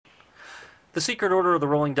The Secret Order of the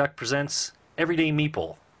Rolling Duck presents Everyday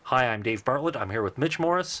Meeple. Hi, I'm Dave Bartlett. I'm here with Mitch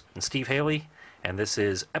Morris and Steve Haley, and this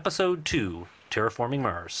is Episode 2, Terraforming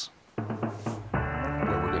Mars.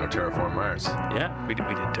 Where we're going to terraform Mars. Yeah. We did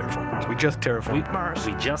terraform Mars. We just terraformed Mars.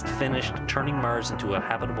 We just finished turning Mars into a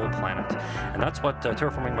habitable planet. And that's what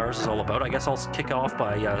Terraforming Mars is all about. I guess I'll kick off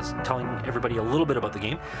by telling everybody a little bit about the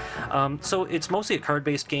game. So it's mostly a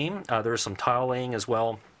card-based game. There's some tile laying as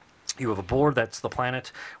well. You have a board, that's the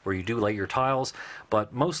planet, where you do lay your tiles,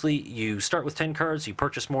 but mostly you start with 10 cards, you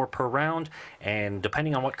purchase more per round, and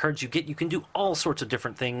depending on what cards you get, you can do all sorts of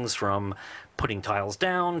different things, from putting tiles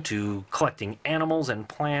down to collecting animals and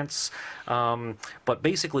plants. But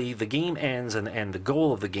basically, the game ends, and the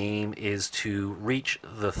goal of the game is to reach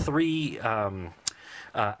the three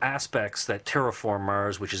aspects that terraform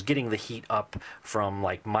Mars, which is getting the heat up from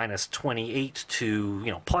like minus 28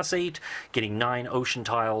 to plus 8, getting 9 ocean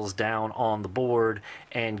tiles down on the board,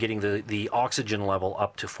 and getting the oxygen level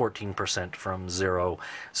up to 14% from 0.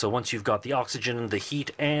 So once you've got the oxygen, the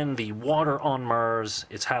heat, and the water on Mars,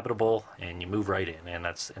 it's habitable, and you move right in, and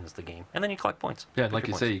that's ends the game. And then you collect points. Yeah, like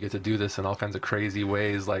you say, you get to do this in all kinds of crazy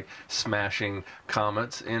ways, like smashing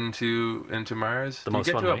comets into Mars. The Do you most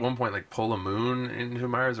get fun to way. at one point like pull a moon into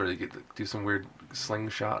Mars, or you get to do some weird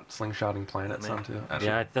slingshotting planets onto?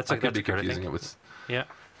 Yeah, that's a I could good be card, I confusing think. it with Yeah,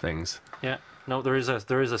 things. yeah. No, there is a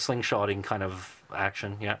slingshotting kind of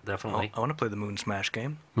action. Yeah, definitely. I want to play the Moon Smash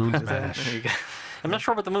game. Moon There smash. you go. I'm not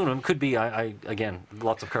sure about the moon. It could be. I again,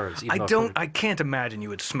 lots of cards. even though I can't imagine you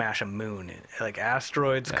would smash a moon. Like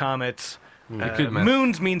asteroids, comets. You could mess-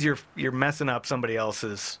 Moons means you're messing up somebody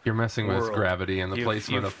else's. You're messing with world. gravity and the You've-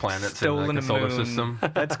 placement you've of planets in stolen like, a the solar moon. system.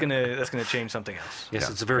 That's gonna change something else. Yes, Yeah,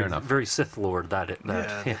 it's a fair very enough. very Sith Lord that.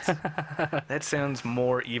 Yeah, that sounds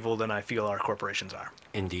more evil than I feel our corporations are.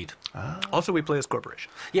 Indeed. Also, we play as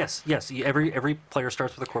corporation. Yes. Every player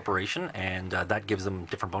starts with a corporation, and that gives them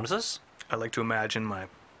different bonuses. I like to imagine my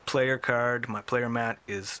player card, my player mat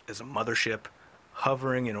is a mothership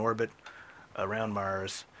hovering in orbit around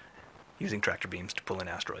Mars, using tractor beams to pull in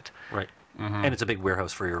asteroids. Right. And it's a big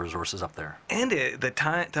warehouse for your resources up there. And the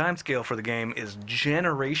time scale for the game is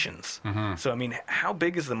generations. So, I mean, how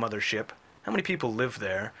big is the mothership? How many people live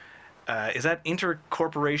there? Is that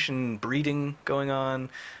intercorporation breeding going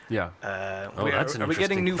on? Yeah. that's an Are we interesting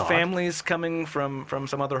getting new thought. families coming from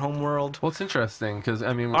some other homeworld? Well, it's interesting because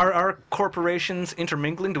I mean, Are our corporations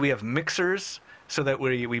intermingling? Do we have mixers so that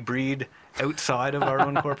we breed outside of our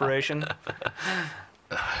own corporation?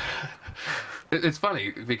 It's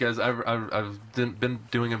funny because I've been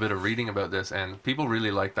doing a bit of reading about this, and people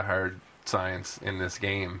really like the hard science in this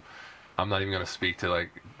game. I'm not even going to speak to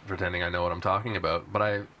like pretending I know what I'm talking about, but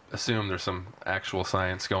I assume there's some actual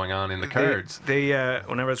science going on in the cards. They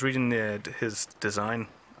whenever I was reading his design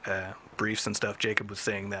briefs and stuff, Jacob was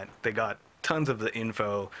saying that they got tons of the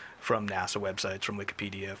info from NASA websites, from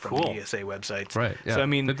Wikipedia, from Cool. the ESA websites. Right. Yeah. So I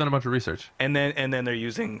mean, they've done a bunch of research. and then they're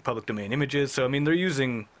using public domain images. So I mean, they're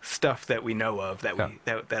using stuff that we know of that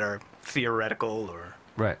that are theoretical, or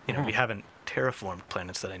Right. we haven't terraformed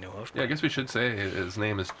planets that I know of. Yeah, I guess we should say his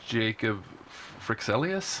name is Jacob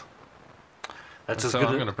Frixelius. That's as so good.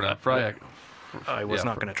 I'm going to pronounce Fryac. I was Yeah,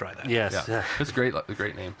 not going to try that. Yes. Yeah, it's great. A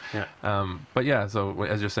great name. Yeah. But yeah, so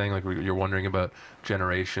as you're saying, like you're wondering about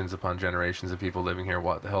generations upon generations of people living here,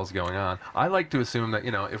 what the hell's going on? I like to assume that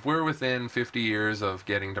if we're within 50 years of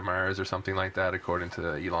getting to Mars or something like that, according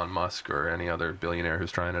to Elon Musk or any other billionaire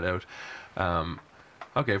who's trying it out.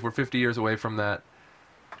 Okay, if we're 50 years away from that,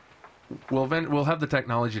 we'll have the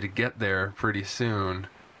technology to get there pretty soon,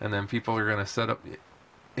 and then people are going to set up.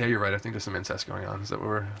 Yeah, you're right. I think there's some incest going on. Is that what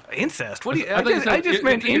we're... Incest? What do you? I thought you I said just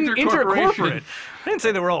meant intercorporation. intercorporate. I didn't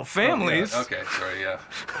say they were all families. Oh, yeah. Okay, sorry, yeah.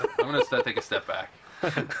 I'm going to take a step back.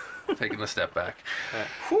 Taking a step back.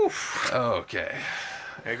 Whew. Okay.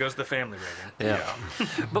 There goes the family rating.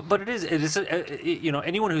 Yeah. but it is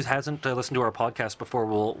anyone who hasn't listened to our podcast before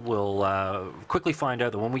will quickly find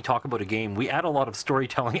out that when we talk about a game, we add a lot of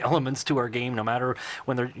storytelling elements to our game, no matter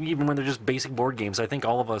when they're just basic board games. I think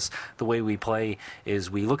all of us, the way we play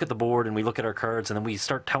is we look at the board and we look at our cards, and then we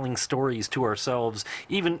start telling stories to ourselves,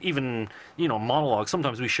 even monologues.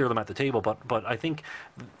 Sometimes we share them at the table, but I think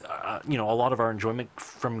a lot of our enjoyment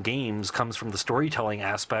from games comes from the storytelling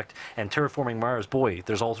aspect. And Terraforming Mars, boy,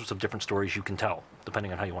 there's all sorts of different stories you can tell,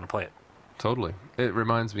 depending on how you want to play it. Totally. It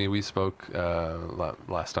reminds me, we spoke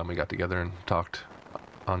last time we got together and talked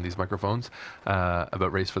on these microphones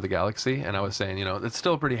about Race for the Galaxy, and I was saying, it's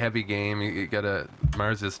still a pretty heavy game. You gotta,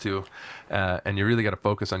 Mars is too, and you really got to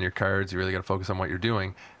focus on your cards. You really got to focus on what you're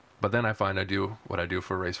doing. But then I find I do what I do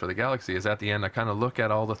for Race for the Galaxy is at the end I kind of look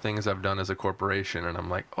at all the things I've done as a corporation, and I'm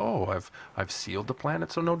like, oh, I've sealed the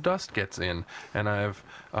planet so no dust gets in, and I've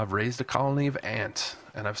raised a colony of ants,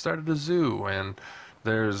 and I've started a zoo, and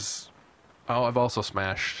I've also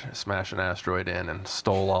smashed an asteroid in and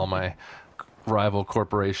stole all my rival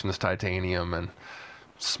corporation's titanium and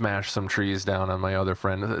smashed some trees down on my other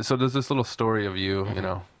friend. So there's this little story of you, you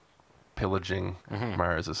know, pillaging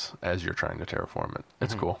Mars as you're trying to terraform it.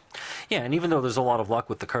 It's cool. Yeah, and even though there's a lot of luck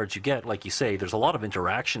with the cards you get, like you say, there's a lot of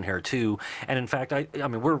interaction here too. And in fact, I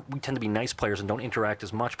mean, we tend to be nice players and don't interact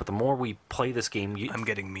as much. But the more we play this game, I'm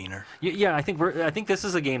getting meaner. Yeah, I think this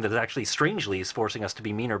is a game that actually strangely is forcing us to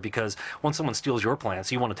be meaner, because once someone steals your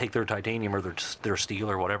plants, you want to take their titanium or their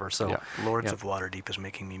steel or whatever. So Lords of Waterdeep is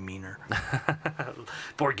making me meaner.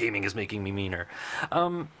 Board gaming is making me meaner.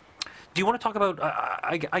 Do you want to talk about,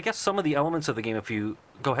 I guess, some of the elements of the game? If you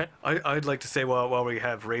go ahead, I'd like to say while we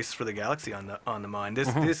have Race for the Galaxy on the mind,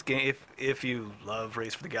 this game, if you love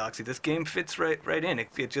Race for the Galaxy, this game fits right in.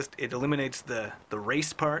 It eliminates the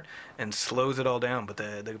race part and slows it all down. But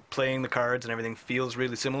the playing the cards and everything feels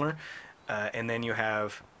really similar. And then you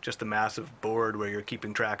have just the massive board where you're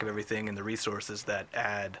keeping track of everything and the resources that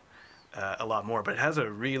add a lot more, but it has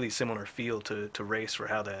a really similar feel to Race for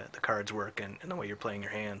how the cards work and the way you're playing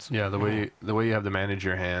your hands. Yeah, the way you have to manage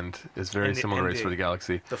your hand is very similar to Race for the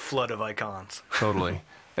Galaxy. The flood of icons. Totally.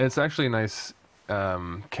 It's actually a nice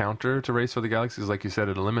counter to Race for the Galaxy, because like you said,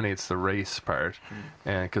 it eliminates the race part.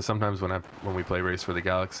 And because sometimes when we play Race for the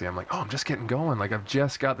Galaxy, I'm like, oh, I'm just getting going. Like, I've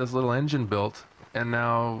just got this little engine built, and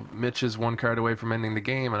now Mitch is one card away from ending the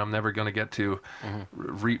game, and I'm never going to get to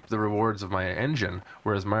reap the rewards of my engine.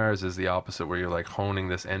 Whereas Mars is the opposite, where you're like honing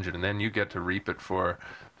this engine, and then you get to reap it for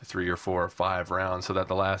 3 or 4 or 5 rounds, so that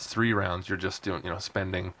the last 3 rounds you're just doing,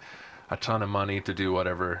 spending a ton of money to do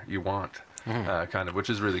whatever you want. Kind of, which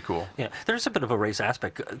is really cool. Yeah, there's a bit of a race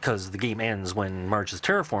aspect because the game ends when Mars is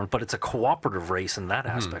terraformed, but it's a cooperative race in that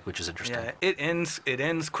aspect, which is interesting. Yeah, it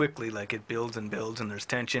ends quickly. Like, it builds and builds, and there's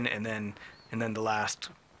tension, and then the last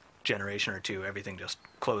generation or two, everything just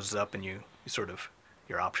closes up, and you sort of,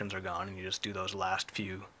 your options are gone, and you just do those last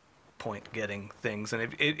few point getting things,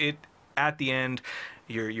 and it at the end,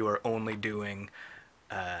 you are only doing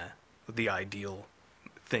the ideal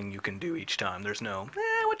thing you can do each time. There's no,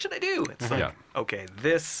 what should I do? It's like, okay,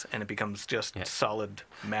 this, and it becomes just solid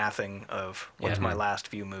mathing of what's my last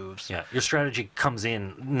few moves. Yeah, your strategy comes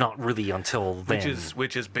in not really until then.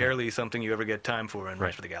 Which is barely something you ever get time for in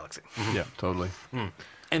Race for the Galaxy. Yeah, totally.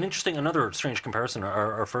 And interesting, another strange comparison,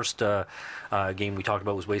 our first game we talked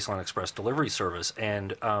about was Wasteland Express Delivery Service,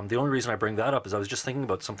 and the only reason I bring that up is I was just thinking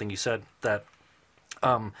about something you said that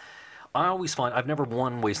I always find, I've never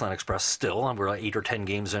won Wasteland Express still, we're like 8 or 10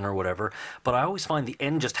 games in or whatever, but I always find the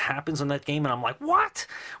end just happens in that game, and I'm like, what?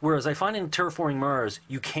 Whereas I find in Terraforming Mars,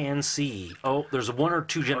 you can see, there's 1 or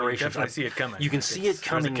 2 generations. You definitely see it coming. You can see it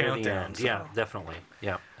coming near the end. So. Yeah, definitely.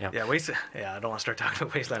 Yeah. I don't want to start talking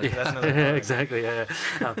about Wasteland. That's another exactly. Yeah.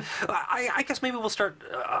 I guess maybe we'll start.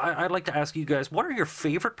 I'd like to ask you guys, what are your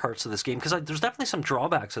favorite parts of this game? Because there's definitely some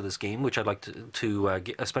drawbacks of this game, which I'd like to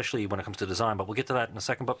get, especially when it comes to design. But we'll get to that in a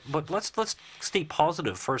second. But let's stay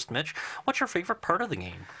positive first, Mitch. What's your favorite part of the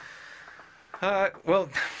game? Well,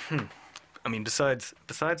 I mean, besides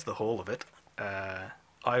the whole of it,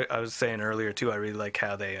 I was saying earlier too, I really like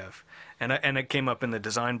how they have, and it came up in the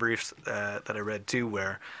design briefs that I read too,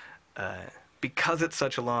 where because it's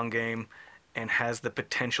such a long game and has the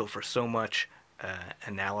potential for so much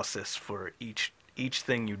analysis for each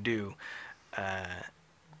thing you do.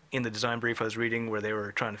 In the design brief I was reading, where they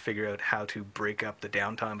were trying to figure out how to break up the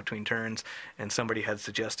downtime between turns, and somebody had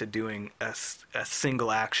suggested doing a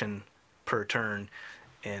single action per turn,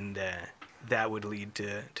 and that would lead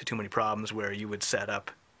to too many problems where you would set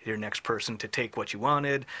up your next person to take what you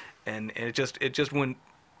wanted, and it just wouldn't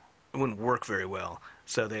work very well.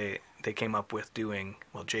 So they came up with doing,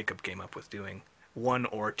 Jacob came up with doing 1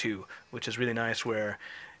 or 2, which is really nice, where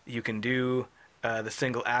you can do the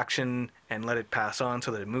single action and let it pass on so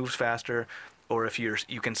that it moves faster, or if you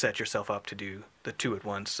can set yourself up to do the 2 at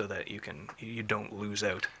once so that you don't lose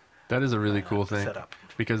out. That is a really cool thing, setup.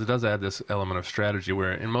 Because it does add this element of strategy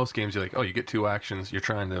where in most games you're like, you get 2 actions, you're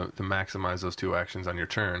trying to maximize those 2 actions on your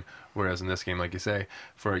turn, whereas in this game, like you say,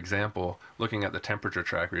 for example, looking at the temperature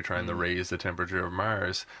track where you're trying to raise the temperature of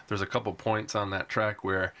Mars, there's a couple points on that track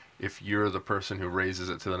where if you're the person who raises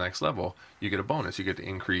it to the next level, you get a bonus. You get to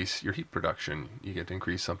increase your heat production. You get to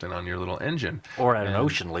increase something on your little engine. Or at an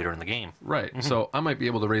ocean later in the game. Right. So I might be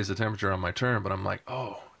able to raise the temperature on my turn, but I'm like,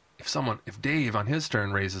 if Dave on his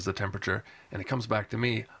turn raises the temperature and it comes back to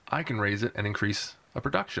me, I can raise it and increase a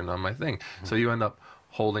production on my thing. So you end up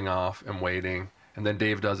holding off and waiting. And then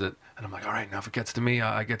Dave does it, and I'm like, all right, now if it gets to me,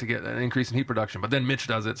 I get to get an increase in heat production. But then Mitch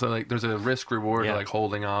does it, so like there's a risk reward to like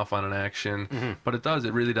holding off on an action. But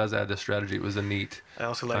it really does add to strategy. It was a neat. I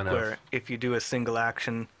also like where if you do a single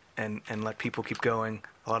action and let people keep going,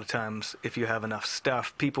 a lot of times if you have enough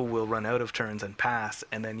stuff, people will run out of turns and pass,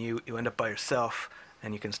 and then you end up by yourself,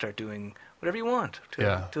 and you can start doing whatever you want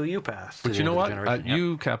till you pass. But you know what?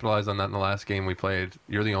 You capitalized on that in the last game we played.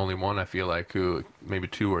 You're the only one, I feel like, who maybe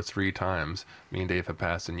 2 or 3 times me and Dave have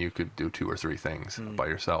passed and you could do 2 or 3 things by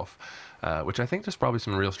yourself, which I think there's probably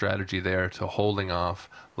some real strategy there to holding off,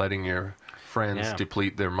 letting your friends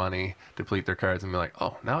deplete their money, deplete their cards, and be like,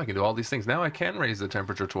 oh, now I can do all these things. Now I can raise the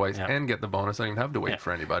temperature twice and get the bonus. I don't even have to wait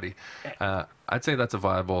for anybody. I'd say that's a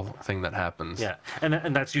viable thing that happens. Yeah,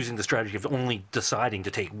 and that's using the strategy of only deciding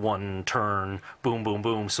to take one turn, boom, boom,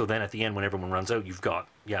 boom. So then at the end, when everyone runs out, you've got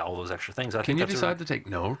all those extra things. Can you decide to take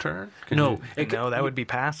no turn? No, that would be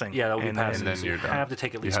passing. Yeah, that would be passing. And then you're done. You have to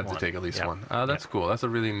take at least one. You have to take at least one. That's cool. That's a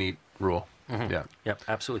really neat rule. Yeah. Yep,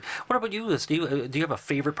 absolutely. What about you, Steve? Do you have a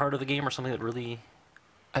favorite part of the game or something that really...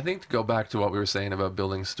 I think to go back to what we were saying about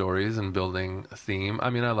building stories and building a theme, I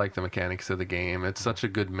mean, I like the mechanics of the game. It's such a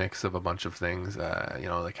good mix of a bunch of things,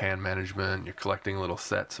 like hand management, you're collecting little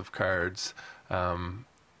sets of cards.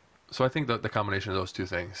 So I think that the combination of those two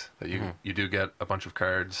things, that you do get a bunch of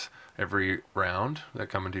cards every round that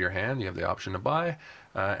come into your hand, you have the option to buy,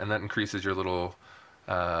 and that increases your little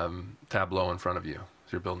tableau in front of you.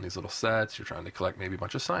 So you're building these little sets, you're trying to collect maybe a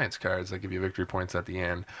bunch of science cards that give you victory points at the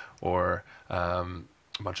end, or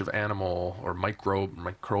a bunch of animal or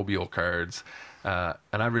microbial cards.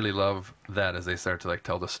 And I really love that as they start to like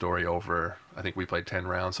tell the story over, I think we played 10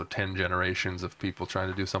 rounds, so 10 generations of people trying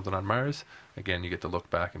to do something on Mars. Again, you get to look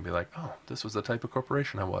back and be like, oh, this was the type of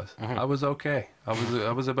corporation I was. I was okay.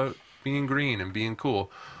 I was about being green and being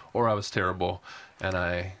cool, or I was terrible and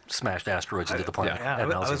I smashed asteroids into the planet. Yeah,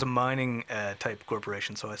 I was a mining type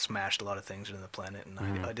corporation, so I smashed a lot of things into the planet,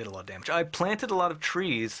 and I did a lot of damage. I planted a lot of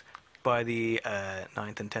trees by the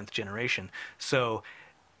 9th and 10th generation. So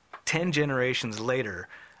 10 generations later,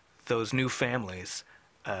 those new families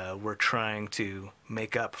were trying to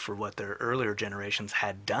make up for what their earlier generations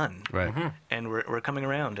had done. Right. And we're coming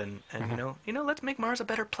around, and let's make Mars a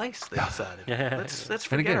better place, they decided. Let's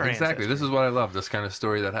forget and again, our exactly. ancestors. This is what I love, this kind of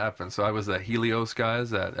story that happens. So I was the Helios guys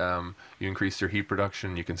that you increase your heat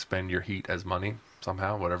production, you can spend your heat as money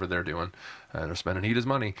somehow, whatever they're doing. They're spending heat as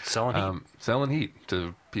money. Selling heat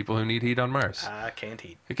to people who need heat on Mars. I can't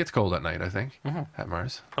heat. It gets cold at night, I think, at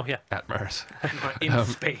Mars. Oh, yeah. At Mars. In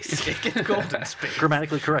space. It gets cold in space.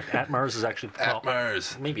 Grammatically correct. At Mars is actually... At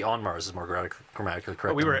Mars. Maybe on Mars is more grammatically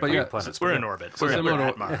correct. We're in orbit. So we're similar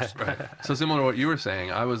at Mars. Right. So similar to what you were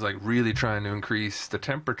saying, I was like really trying to increase the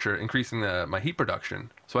temperature, increasing my heat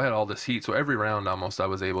production. So I had all this heat. So every round almost I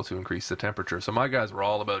was able to increase the temperature. So my guys were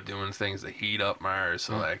all about doing things to heat up Mars.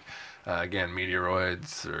 So like, again,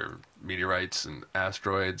 meteoroids or meteorites and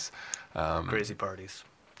asteroids. Crazy parties.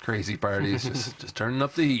 Just turning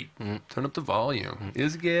up the heat, turn up the volume.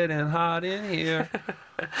 It's getting hot in here.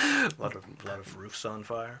 A lot of roofs on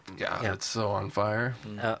fire. Yeah, it's so on fire.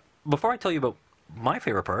 Before I tell you about my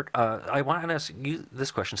favorite part, I want to ask you this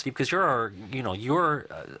question, Steve, because you're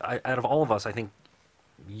out of all of us, I think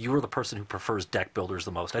you're the person who prefers deck builders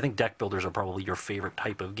the most. I think deck builders are probably your favorite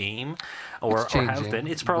type of game, or have been.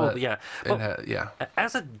 It's probably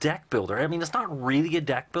As a deck builder, I mean, it's not really a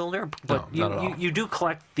deck builder, but you do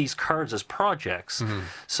collect these cards as projects.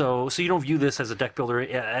 So you don't view this as a deck builder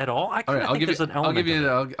at all.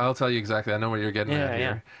 I'll tell you exactly. I know what you're getting at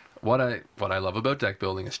here. What I love about deck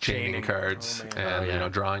building is chaining cards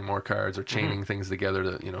and drawing more cards or chaining things together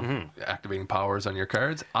to activating powers on your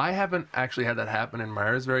cards. I haven't actually had that happen in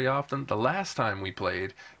Mars very often. The last time we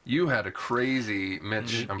played, you had a crazy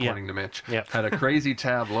Mitch. I'm pointing to Mitch. Had a crazy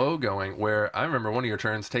tableau going where I remember one of your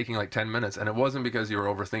turns taking like 10 minutes, and it wasn't because you were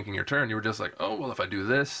overthinking your turn. You were just like, oh well, if I do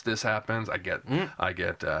this happens. I get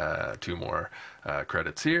 2 more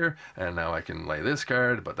credits here, and now I can lay this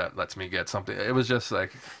card, but that lets me get something. It was just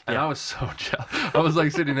like, and I was so jealous. I was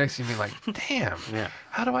like sitting next to you, being like, damn,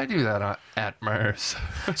 how do I do that at Mars?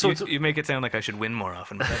 So you make it sound like I should win more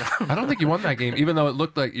often, but I don't think you won that game, even though it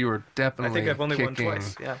looked like you were definitely. I think I've only won kicking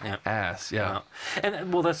twice. ass.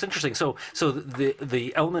 And well, that's interesting. So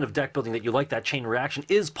the element of deck building that you like, that chain reaction,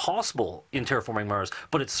 is possible in Terraforming Mars,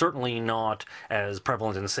 but it's certainly not as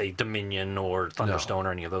prevalent in, say, Dominion or Thunderstone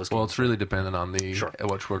or any of those games. Well, it's really dependent on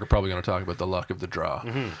which we're probably going to talk about, the luck of the draw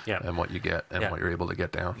and what you get and what you're able to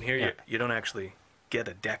get down. Here you don't actually get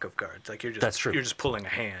a deck of cards. Like you're just That's true. You're just pulling a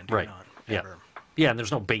hand. Right. You're not Yeah, and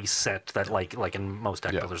there's no base set that like in most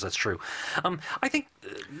deck Yeah. builders. That's true. I think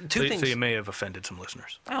two So, things. so you may have offended some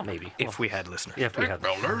listeners. Oh, maybe If we had listeners. yeah, if we Deck had.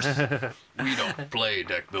 builders. We don't play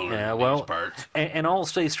deck builders Yeah, in well, these parts. and I'll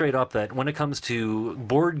say straight up that when it comes to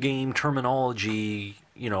board game terminology,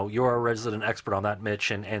 you're a resident expert on that,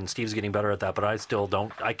 Mitch, and Steve's getting better at that, but I still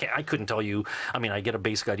don't. I couldn't tell you. I mean, I get a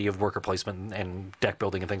basic idea of worker placement and deck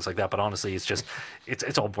building and things like that, but honestly, it's just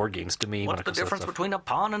it's all board games to me. when What's it the comes to that difference stuff. between a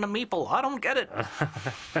pawn and a meeple? I don't get it.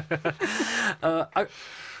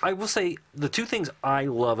 I will say the two things I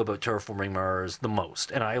love about Terraforming Mars the most,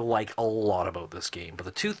 and I like a lot about this game, but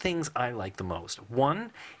the two things I like the most: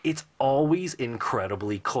 one, it's always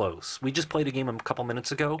incredibly close. We just played a game a couple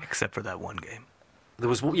minutes ago. Except for that one game. There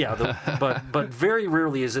was but very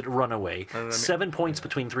rarely is it runaway. 7 points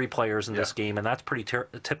between 3 players in this Yeah. game, and that's pretty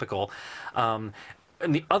typical.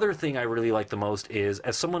 And the other thing I really like the most is,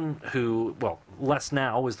 as someone who, well, less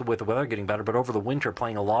now with the weather getting better, but over the winter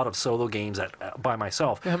playing a lot of solo games by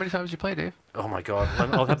myself. Yeah, how many times did you play, Dave? Oh my God,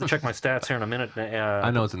 I'll have to check my stats here in a minute. I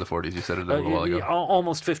know it's in the 40s. You said it a little while ago.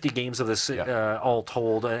 Almost 50 games of this, Yeah. all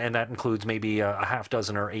told, and that includes maybe a half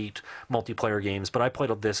dozen or 8 multiplayer games. But I played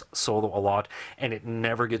this solo a lot, and it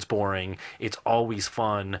never gets boring. It's always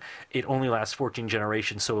fun. It only lasts 14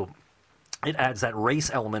 generations, so it adds that race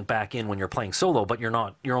element back in when you're playing solo, but you're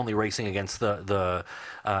only racing against the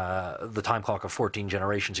time clock of 14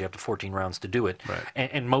 generations. You have to 14 rounds to do it. Right.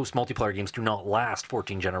 And most multiplayer games do not last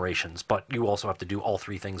 14 generations, but you also have to do all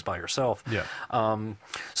 3 things by yourself. Yeah.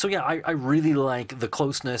 So yeah, I really like the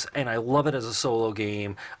closeness, and I love it as a solo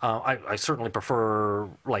game. I certainly prefer,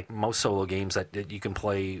 like most solo games, that you can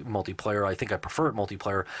play multiplayer. I think I prefer it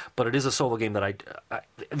multiplayer, but it is a solo game that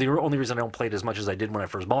the only reason I don't play it as much as I did when I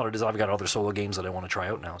first bought it is I've got other solo games that I want to try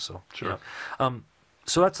out now. So Sure. yeah.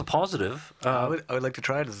 So that's the positive. I would like to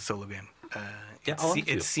try it as a solo game. Yeah, I'll have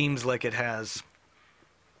to. It seems like it has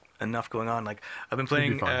enough going on. Like I've been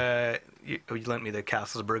Should be playing. fun. You lent me the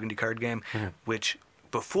Castles of Burgundy card game, Mm-hmm. which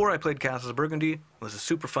before I played Castles of Burgundy was a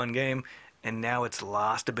super fun game, and now it's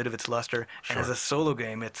lost a bit of its luster. And as a solo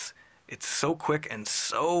game, it's so quick and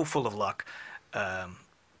so full of luck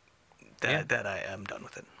that I am done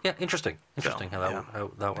with it. Yeah, interesting yeah. how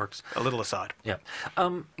that works. A little aside. Yeah.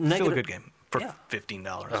 Still Negative. a good game for Yeah.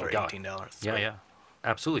 $15 Oh, or God. $18. Yeah.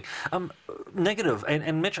 Absolutely. Negative,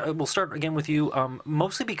 and Mitch, we'll start again with you,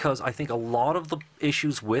 mostly because I think a lot of the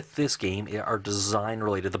issues with this game are design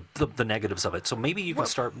related, the negatives of it. So maybe you can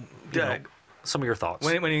start, some of your thoughts.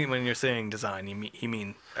 When you're saying design, you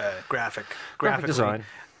mean graphically. design.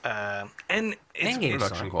 And it's, game it's,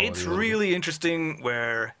 Production quality it's a little bit. really interesting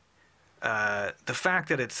where the fact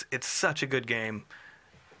that it's such a good game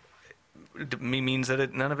means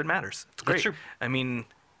that none of it matters. It's great. true. I mean,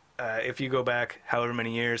 if you go back however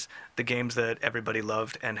many years, the games that everybody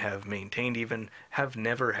loved and have maintained even have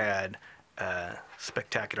never had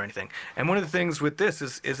spectacular anything. And one of the things with this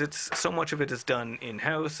is it's so much of it is done in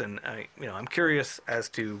house, and I'm curious as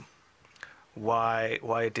to why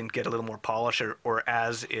it didn't get a little more polish, or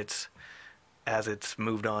as it's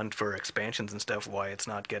moved on for expansions and stuff, why it's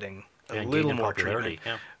not getting a And little gaining more popularity,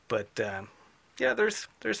 treatment. yeah. But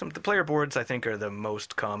there's some, the player boards I think are the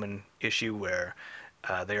most common issue, where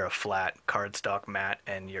they are a flat cardstock mat,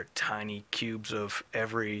 and your tiny cubes of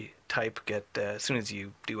every type get as soon as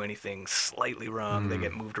you do anything slightly wrong, they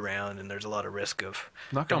get moved around, and there's a lot of risk of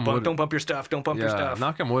Knock on wood. don't bump your stuff, don't bump your Yeah, stuff.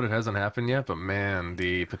 knock on wood, it hasn't happened yet, but man,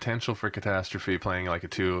 the potential for catastrophe playing like a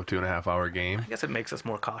 2.5 hour game. I guess it makes us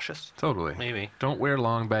more cautious. Totally. Maybe. Don't wear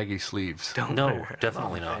long baggy sleeves. Don't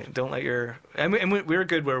definitely not. Don't let your. And we're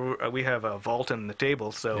good where we have a vault in the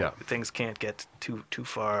table, so Yeah. things can't get too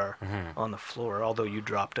far on the floor. Although you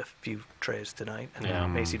dropped a few trays tonight, and Yeah.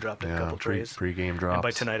 Macy dropped a couple trays. Pre-game drops. And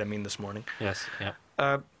by tonight, I mean this morning. Yes. Yeah.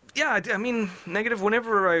 I mean, negative.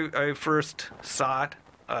 Whenever I first saw it,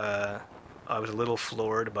 I was a little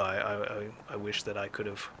floored by. I wish that I could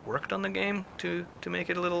have worked on the game to make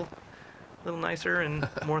it a little nicer and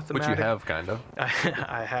more Which thematic. you have, kind of.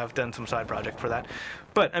 I have done some side project for that,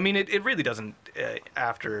 but I mean, it really doesn't.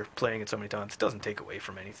 After playing it so many times, it doesn't take away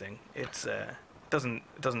from anything. It's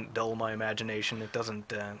doesn't dull my imagination. It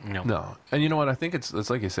doesn't. No. And you know what? I think it's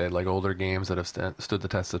like you said, like older games that have stood the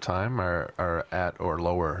test of time are at or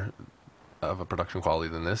lower of a production quality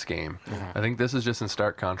than this game. I think this is just in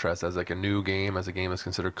stark contrast as like a new game, as a game that's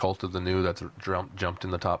considered cult of the new, that's jumped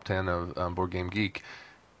in the top 10 of Board Game Geek,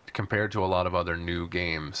 compared to a lot of other new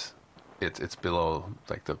games. It's below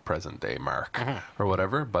like the present day mark or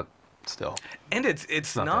whatever, but still. And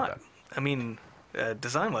it's not not. that bad. I mean,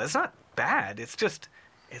 design wise, it's not bad. It's just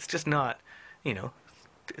not.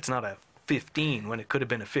 It's not a 15 when it could have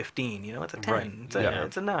been a 15. You know, it's a 10. Right.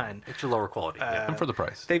 It's a 9. It's a lower quality. And for the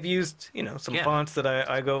price. They've used, some Yeah. fonts that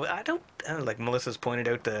I don't like. Melissa's pointed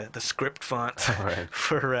out the script fonts Right.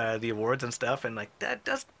 for the awards and stuff, and like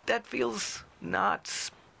that feels not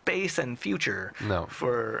space and future. No.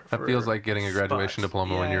 For Feels like getting a graduation spots.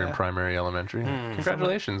 diploma when you're in Yeah. primary elementary.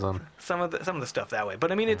 Congratulations on. some of the stuff that way.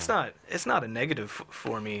 But I mean, it's not a negative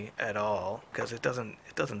for me at all, because it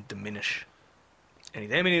doesn't diminish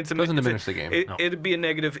anything. I mean, Doesn't diminish the game. No. It'd be a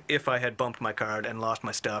negative if I had bumped my card and lost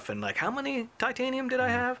my stuff, and like, how many titanium did I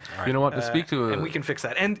have? You know what? To speak to And we can fix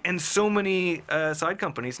that. And so many side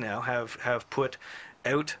companies now have put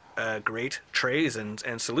out great trays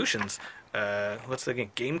and solutions. What's the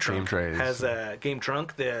game? Game Trunk Game trays. has Game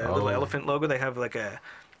Trunk, the little elephant logo. They have like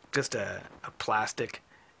just a plastic.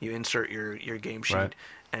 You insert your game sheet, Right.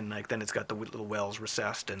 and like then it's got the little wells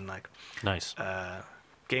recessed, and like Nice.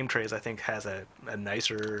 Game Trays I think has a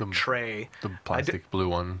nicer The- tray. the plastic blue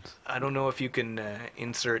ones. I don't know if you can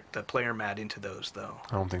insert the player mat into those though.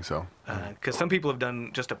 I don't think so. Because some people have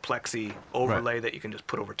done just a plexi overlay that you can just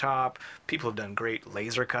put over top. People have done great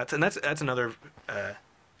laser cuts, and that's another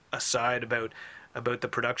aside about the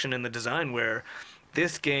production and the design, where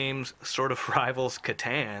this game sort of rivals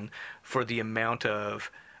Catan for the amount of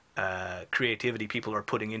creativity people are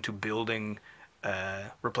putting into building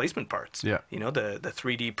replacement parts. Yeah. You know, the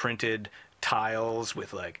 3D printed tiles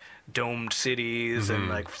with like domed cities and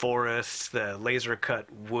like forests, the laser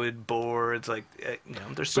cut wood boards, like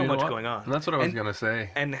there's so But you know much what? going on. And that's what I was And- gonna say.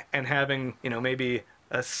 and having maybe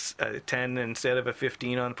a 10 instead of a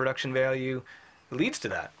 15 on production value leads to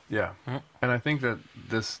that. Yeah, and I think that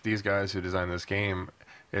these guys who designed this game,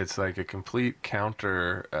 it's like a complete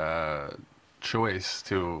counter choice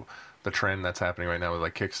to the trend that's happening right now with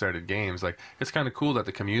like kickstarted games. Like, it's kind of cool that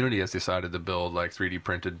the community has decided to build like 3D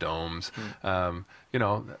printed domes.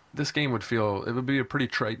 This game it would be a pretty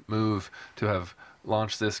trite move to have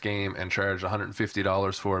launched this game and charged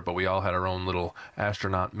 $150 for it, but we all had our own little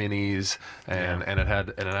astronaut minis, and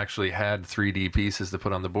it actually had 3D pieces to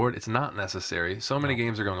put on the board. It's not necessary. So many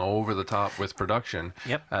games are going over the top with production,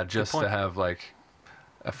 Yep, just good to point. have like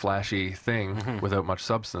a flashy thing without much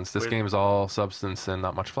substance. This game is all substance and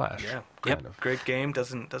not much flash. Yeah. kind of. Great game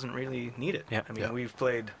doesn't really need it. Yep. I mean, Yeah. we've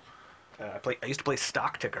played I used to play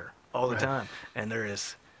Stock Ticker all the time, and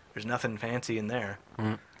there's nothing fancy in there.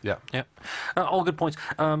 Yeah. Yeah, all good points.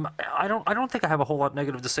 I don't think I have a whole lot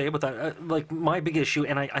negative to say about that. Like, my big issue,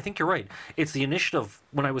 and I think you're right. It's the initiative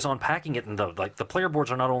when I was unpacking it, and the player boards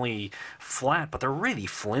are not only flat, but they're really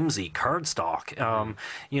flimsy cardstock.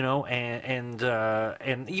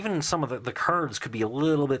 And even some of the cards could be a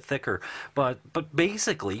little bit thicker. But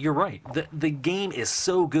basically, you're right. The game is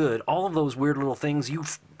so good. All of those weird little things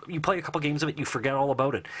you play a couple games of it, you forget all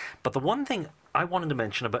about it. But the one thing I wanted to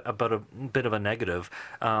mention about a bit of a negative,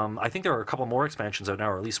 I think there are a couple more expansions out now,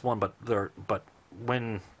 or at least one. But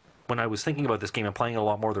when I was thinking about this game and playing it a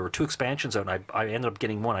lot more, there were 2 expansions out, and I ended up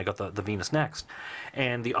getting one. I got the Venus Next,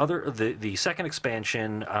 and the second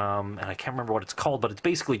expansion, and I can't remember what it's called, but it's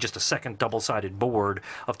basically just a second double-sided board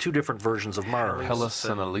of 2 different versions of Mars. Hellas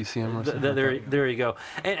and Elysium or something. There you go.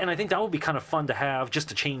 And I think that would be kind of fun to have, just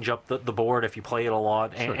to change up the board if you play it a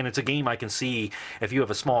lot. And, Sure. and it's a game I can see, if you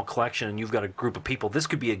have a small collection and you've got a group of people, this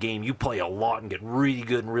could be a game you play a lot and get really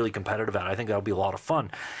good and really competitive at. I think that would be a lot of fun.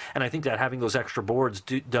 And I think that having those extra boards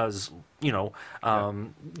does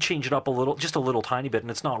change it up a little, just a little tiny bit,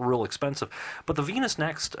 and it's not real expensive. But the Venus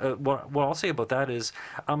Next, what I'll say about that is,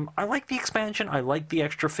 I like the expansion. I like the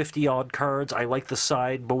extra 50-odd cards. I like the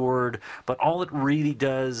sideboard, but all it really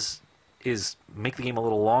does is make the game a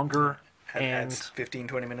little longer. And Adds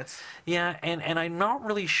 15-20 minutes. yeah, and I'm not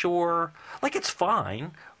really sure. Like, it's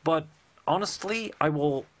fine, but honestly, I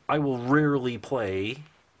will rarely play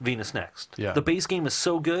Venus Next. Yeah. The base game is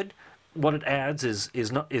so good. What it adds is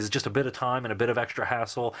just a bit of time and a bit of extra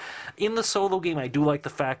hassle. In the solo game, I do like the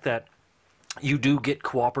fact that you do get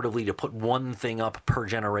cooperatively to put one thing up per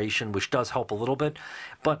generation, which does help a little bit.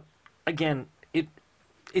 But again,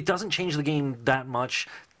 it doesn't change the game that much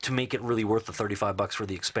to make it really worth the $35 for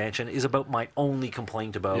the expansion. Is about my only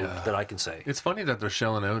complaint about that I can say. It's funny that they're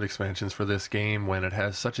shelling out expansions for this game when it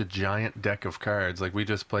has such a giant deck of cards. Like, we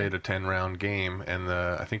just played a 10-round game, and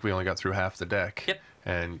I think we only got through half the deck. Yep.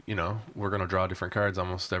 And, we're going to draw different cards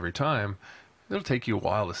almost every time. It'll take you a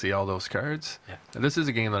while to see all those cards. Yeah. And this is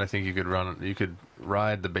a game that I think you could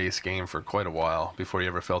ride the base game for quite a while before you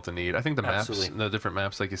ever felt the need. I think Absolutely. the different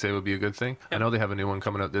maps, like you say, would be a good thing. I know they have a new one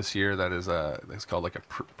coming out this year that is it's called like a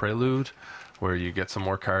prelude, where you get some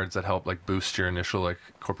more cards that help like boost your initial like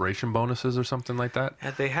corporation bonuses or something like that.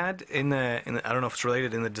 They had in the I don't know if it's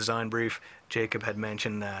related, in the design brief, Jacob had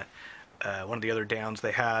mentioned that one of the other downs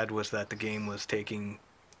they had was that the game was taking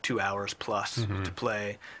 2 hours plus to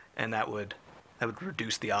play, and that would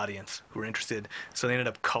reduce the audience who were interested. So they ended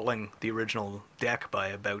up culling the original deck by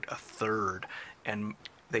about a third, and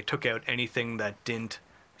they took out anything that didn't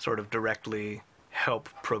sort of directly help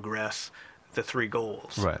progress the 3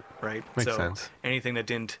 goals. Right. Right. Makes so sense. anything that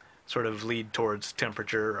didn't sort of lead towards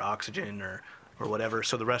temperature or oxygen or whatever.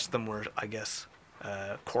 So the rest of them were, I guess,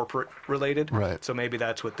 corporate related. Right. So maybe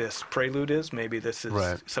that's what this Prelude is. Maybe this is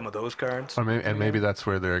Right. some of those cards. Or maybe that's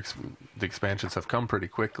where the expansions have come pretty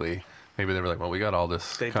quickly. Maybe they were like, well, we got all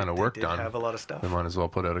this kind of work they done. have a lot of stuff. We might as well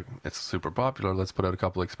put out it's super popular. Let's put out a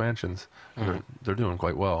couple expansions. They're doing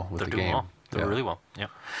quite well with They're the doing game. well. They're Yeah. really well. Yeah.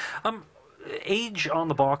 Age on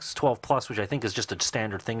the box 12 plus, which I think is just a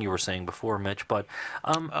standard thing you were saying before, Mitch. But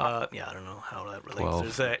Yeah, I don't know how that relates.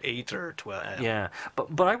 12. There's 8 or 12. yeah,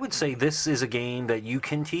 but I would say this is a game that you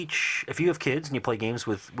can teach if you have kids and you play games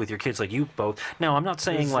with your kids like you both. Now I'm not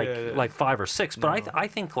saying There's, like 5 or 6, but no. I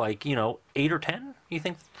think like 8 or 10. You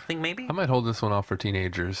think maybe? I might hold this one off for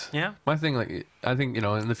teenagers. Yeah. My thing, I think,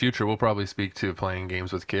 in the future, we'll probably speak to playing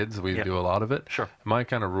games with kids. We Yeah. do a lot of it. Sure. My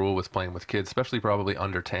kind of rule with playing with kids, especially probably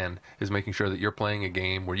under 10, is making sure that you're playing a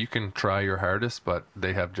game where you can try your hardest, but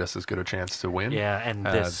they have just as good a chance to win. Yeah, and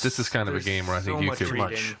this is kind of a there's game where I think so you much could reading.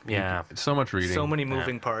 much. Yeah, so much reading. So many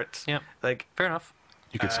moving parts. Yeah. Like fair enough.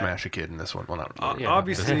 You could smash a kid in this one. Well, not really. Yeah.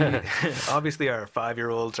 obviously our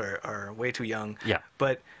 5-year-olds are way too young. Yeah.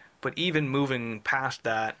 But even moving past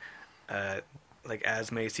that, like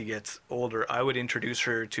as Macy gets older, I would introduce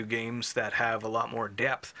her to games that have a lot more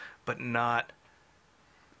depth, but not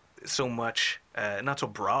so much, not so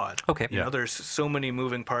broad. Okay. You Yeah. know, there's so many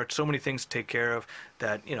moving parts, so many things to take care of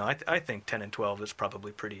that, I think 10 and 12 is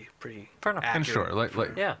probably pretty Fair enough. And accurate. sure,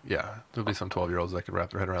 like Yeah. there'll be some 12-year-olds that could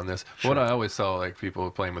wrap their head around this. But what I always tell like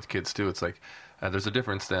people playing with kids too, it's like there's a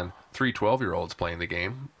difference than 3 12-year-olds playing the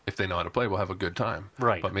game. If they know how to play, we'll have a good time.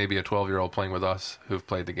 Right. But maybe a 12-year-old playing with us who've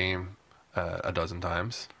played the game a dozen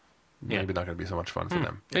times, Yeah. maybe not going to be so much fun for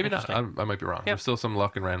them. Maybe not. I might be wrong. Yeah. There's still some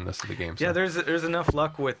luck and randomness to the game. So. Yeah, there's enough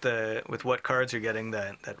luck with what cards you're getting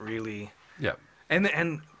that really. Yeah.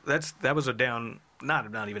 And that was a down,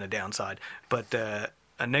 not even a downside, but a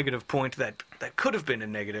negative point that could have been a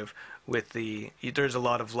negative with there's a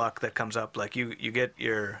lot of luck that comes up. Like you get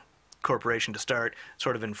your corporation to start,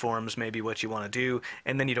 sort of informs maybe what you want to do,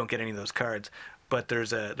 and then you don't get any of those cards. But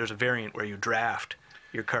there's a variant where you draft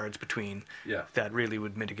your cards between. Yeah. That really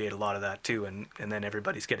would mitigate a lot of that too, and then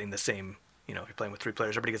everybody's getting the same. If you're playing with 3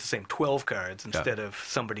 players, everybody gets the same 12 cards instead of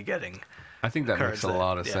somebody getting. I think that cards makes a that-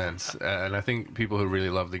 lot of yeah. sense, and I think people who really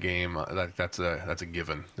love the game, that's a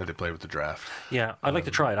given that they play with the draft. Yeah, I'd like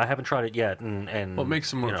to try it. I haven't tried it yet, and Well, it makes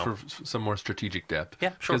some more for some more strategic depth.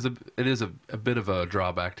 Yeah, sure. Because it is a bit of a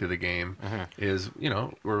drawback to the game. Is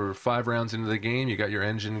we're 5 rounds into the game. You got your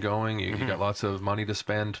engine going. You got lots of money to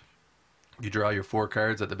spend. You draw your 4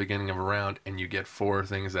 cards at the beginning of a round, and you get 4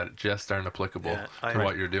 things that just aren't applicable Yeah, to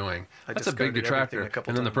what you're doing. I That's a big discarded everything detractor. a couple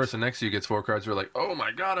And then the times. person next to you gets 4 cards. Who are like, oh my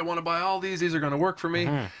god, I want to buy all these. These are going to work for me.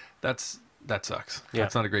 That sucks. Yeah.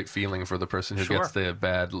 That's not a great feeling for the person who Sure. gets the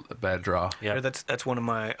bad draw. Yeah. That's one of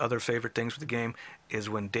my other favorite things with the game is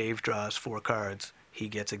when Dave draws 4 cards, he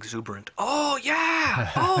gets exuberant. Oh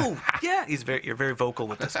yeah! Oh yeah! You're very vocal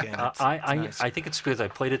with this game. It's nice. I think it's because I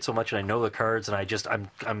played it so much and I know the cards, and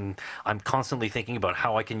I'm constantly thinking about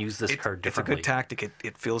how I can use this card It's a differently. good tactic.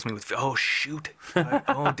 It fills me with oh shoot!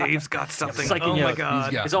 Oh, Dave's got something. psyching Oh you my out.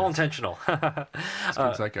 god! Yeah. It's all intentional. It's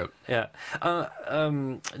good psych out. Yeah.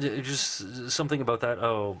 Just something about that.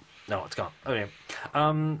 Oh, no, it's gone. Okay.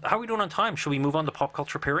 How are we doing on time? Should we move on to pop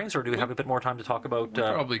culture pairings, or do we have a bit more time to talk about? We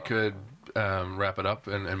probably could wrap it up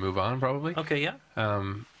and move on. Probably. Okay, yeah.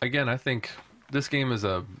 Again, I think this game is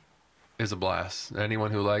a blast.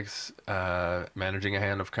 Anyone who likes managing a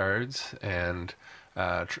hand of cards and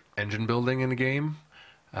engine building in a game,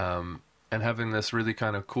 and having this really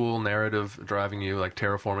kind of cool narrative driving you, like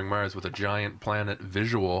Terraforming Mars with a giant planet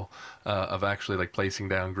visual of actually like placing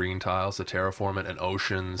down green tiles to terraform it and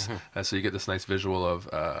oceans, so you get this nice visual of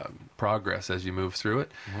progress as you move through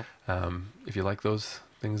it. If you like those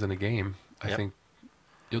things in a game, I Yep. think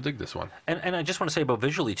you'll dig this one. And I just want to say about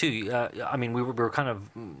visually too. I mean, we were kind of,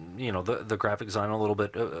 the graphic design a little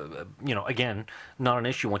bit. Again, not an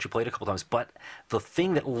issue once you play it a couple times. But the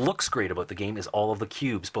thing that looks great about the game is all of the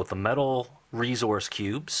cubes, both the metal resource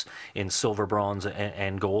cubes in silver, bronze,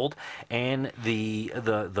 and gold, and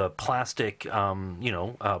the plastic,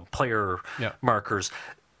 player Yeah. markers.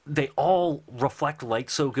 They all reflect light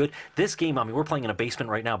so good. This game, I mean, we're playing in a basement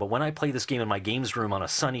right now, but when I play this game in my games room on a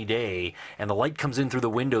sunny day and the light comes in through the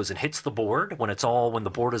windows and hits the board when the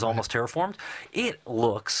board is almost terraformed, it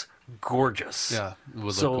looks gorgeous. Yeah, it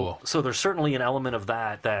would So, look cool. so there's certainly an element of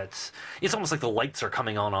that. That's it's almost like the lights are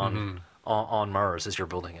coming on Mars as you're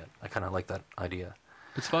building it. I kind of like that idea.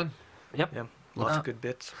 It's fun. Yep. Yeah, lots of good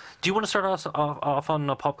bits. Do you want to start us off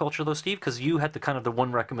on pop culture though, Steve? Because you had the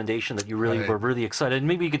one recommendation that you really Right. were really excited.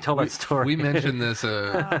 Maybe you can tell that story. We mentioned this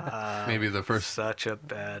maybe the first Such a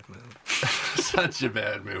bad movie. such a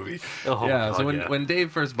bad movie. Oh, yeah, so God, when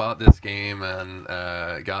Dave first bought this game and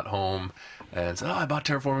got home and said, "Oh, I bought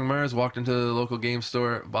Terraforming Mars," walked into the local game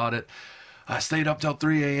store, bought it. I stayed up till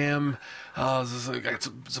 3 a.m.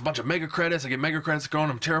 It's a bunch of mega credits. I get mega credits going.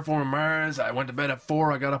 I'm Terraforming Mars. I went to bed at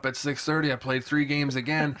 4. I got up at 6:30. I played 3 games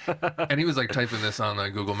again. And he was like typing this on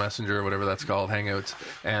Google Messenger or whatever that's called, Hangouts.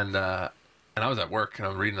 And I was at work and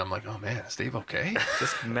I'm reading. I'm like, oh man, is Dave okay?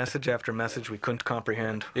 Just message after message we couldn't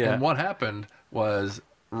comprehend. Yeah. And what happened was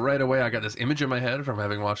right away I got this image in my head from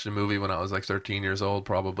having watched a movie when I was like 13 years old,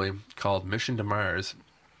 probably, called Mission to Mars.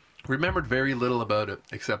 Remembered very little about it,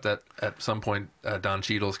 except that at some point Don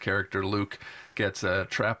Cheadle's character Luke gets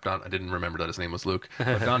trapped on. I didn't remember that his name was Luke,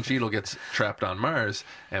 but Don Cheadle gets trapped on Mars,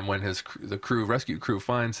 and when the rescue crew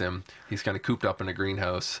finds him, he's kind of cooped up in a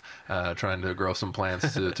greenhouse, trying to grow some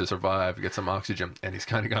plants to survive, get some oxygen, and he's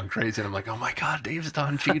kind of gone crazy. And I'm like, oh my God, Dave's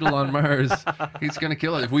Don Cheadle on Mars. He's gonna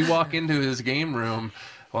kill it. If we walk into his game room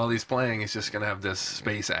while he's playing, he's just going to have this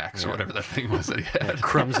space axe or whatever that thing was that he had.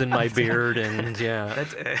 Crumbs in my beard, and yeah.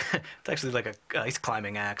 It's actually like a ice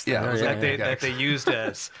climbing axe Yeah, it was like a that axe. they used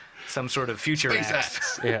as some sort of future Space axe.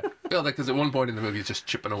 axe. Yeah, Well, because at one point in the movie, he's just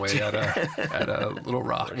chipping away at a little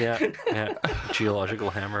rock. yeah. Geological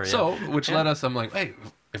hammer. Yeah. So, which led us, I'm like, hey,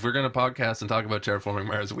 if we're going to podcast and talk about Terraforming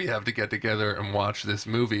Mars, we have to get together and watch this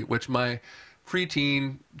movie, which my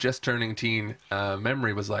preteen, just turning teen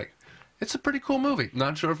memory was like, it's a pretty cool movie.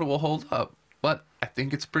 Not sure if it will hold up, but I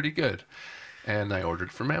think it's pretty good. And I ordered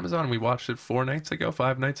it from Amazon. We watched it 5 nights ago.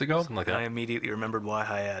 Something like I that. immediately remembered why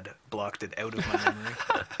I had blocked it out of my memory.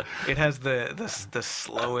 It has the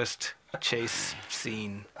slowest chase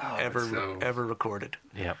scene ever recorded.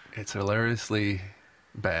 Yeah. It's hilariously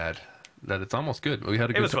bad that it's almost good. We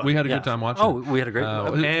had a It was fun. good Yeah. time watching. Oh, it. we had a great.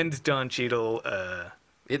 And Don Cheadle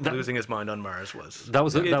that- losing his mind on Mars was that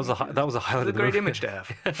was a highlight was a of the great movie. image to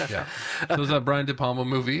have. Yeah. So it was a Brian De Palma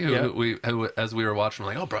movie. Yeah. Who, as we were watching,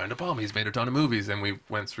 we're like, oh, Brian De Palma, he's made a ton of movies. And we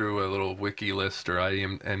went through a little wiki list or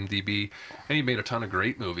IMDb, and he made a ton of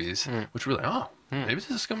great movies, which we're like, oh, maybe this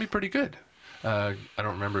is going to be pretty good. I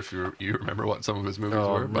don't remember if you remember what some of his movies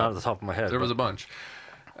Oh, were, but not at the top of my head. there was but- a bunch.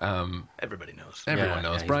 Everybody knows. Everyone Yeah,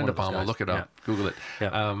 knows. he's Brian one De of those Palma, guys. look it up, Google it.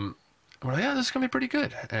 Yeah. We're like, yeah, this is going to be pretty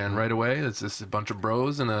good. And right away, it's just a bunch of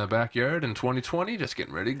bros in a backyard in 2020 just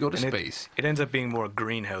getting ready to go to And space. It ends up being more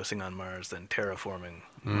greenhousing on Mars than terraforming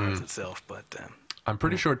Mars itself. But I'm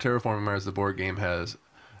pretty sure Terraforming Mars, the board game, has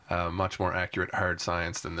much more accurate hard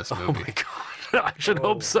science than this movie. Oh my God! I should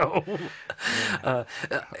hope so.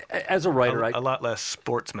 As a writer, a lot less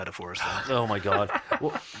sports metaphors. Though. Oh my God!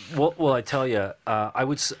 Well, I tell you, I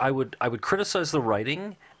would criticize the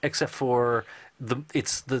writing, except for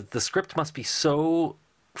the script must be so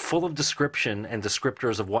full of description and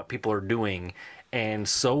descriptors of what people are doing, and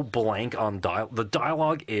so blank on the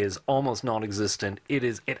dialogue is almost non-existent.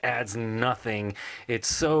 It adds nothing. It's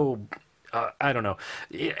so. I don't know.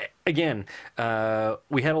 Again,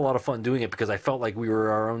 we had a lot of fun doing it because I felt like we were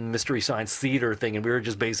our own Mystery Science Theater thing, and we were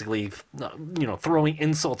just basically, throwing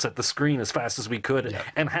insults at the screen as fast as we could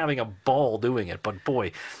and having a ball doing it. But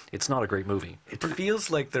boy, it's not a great movie. It feels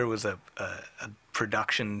like there was a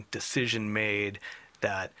production decision made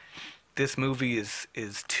that this movie is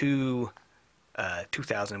too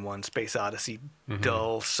 2001 Space Odyssey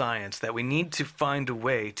dull science, that we need to find a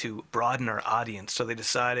way to broaden our audience. So they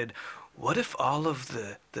decided, what if all of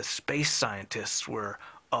the space scientists were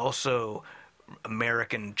also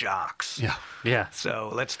American jocks? Yeah. Yeah.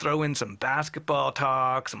 So let's throw in some basketball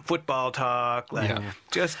talk, some football talk,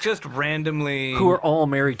 just randomly. Who are all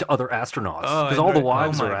married to other astronauts? Oh, Because all the oh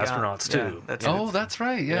wives my are God. astronauts Yeah, too. That's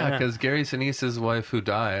right. Yeah, Yeah. because Gary Sinise's wife, who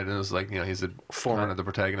died, and it was like, he's Former. kind of the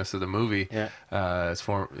protagonist of the movie.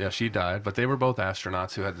 Yeah. She died, but they were both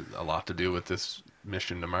astronauts who had a lot to do with this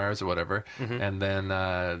mission to Mars or whatever. And then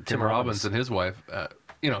Tim Robbins and his wife.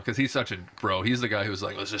 Because he's such a bro. He's the guy who's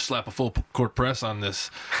like, let's just slap a full court press on this,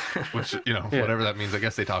 which, whatever that means. I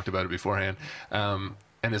guess they talked about it beforehand.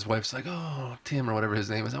 And his wife's like, oh, Tim, or whatever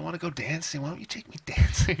his name is, I want to go dancing. Why don't you take me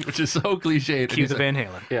dancing? Which is so cliched. Cue the Van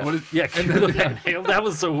Halen. Yeah. What is- Yeah. Cue the Van Halen. That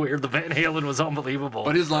was so weird. The Van Halen was unbelievable.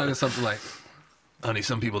 But his line is something like, honey,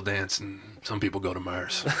 some people dance and some people go to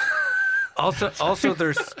Mars. Also,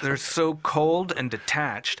 they're so cold and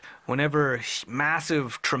detached. Whenever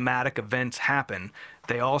massive traumatic events happen,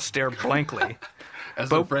 they all stare blankly. As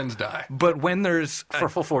their friends die. But when there's For a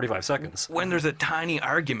full 45 seconds. when there's a tiny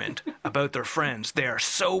argument about their friends, they are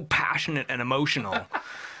so passionate and emotional.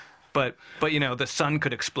 But the sun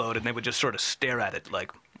could explode, and they would just sort of stare at it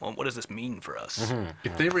like, well, what does this mean for us?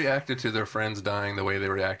 If they reacted to their friends dying the way they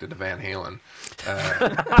reacted to Van Halen,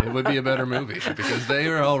 it would be a better movie because they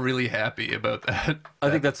are all really happy about that. I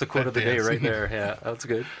think that's the quote of the day dance right scene. there. Yeah, that's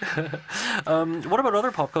good. What about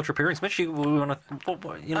other pop culture pairings? Mitch, we want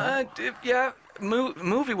to,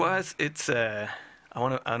 Movie-wise, it's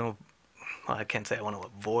I can't say I want to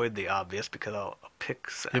avoid the obvious because I'll pick.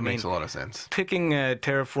 It makes a lot of sense. Picking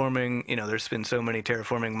terraforming, there's been so many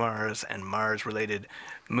terraforming Mars and Mars-related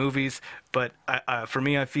movies, but for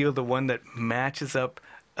me, I feel the one that matches up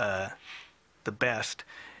the best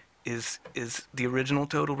is the original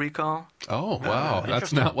Total Recall. Oh, wow.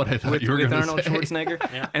 That's not what I thought you were with going to Arnold say.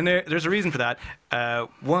 Schwarzenegger. Yeah. And there's a reason for that.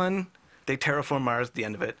 One, they terraform Mars at the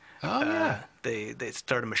end of it. Oh, yeah. They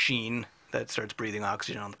start a machine that starts breathing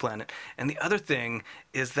oxygen on the planet. And the other thing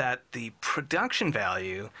is that the production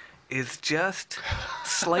value is just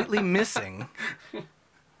slightly missing.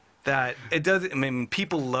 That it does. I mean,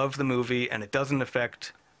 people love the movie, and it doesn't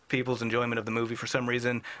affect people's enjoyment of the movie for some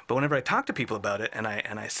reason. But whenever I talk to people about it, and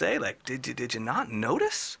I say like, did you not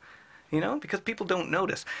notice? Because people don't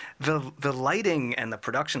notice the lighting and the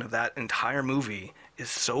production of that entire movie is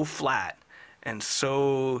so flat and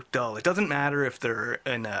so dull. It doesn't matter if they're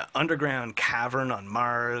in an underground cavern on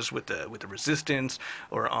Mars with the resistance,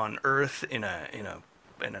 or on Earth in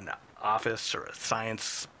an office or a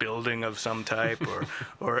science building of some type,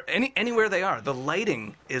 or anywhere they are. The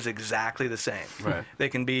lighting is exactly the same. Right. They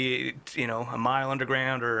can be a mile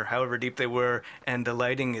underground or however deep they were, and the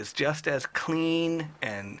lighting is just as clean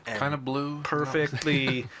and Kind of blue.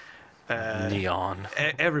 perfectly. neon.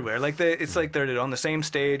 Everywhere, it's like they're on the same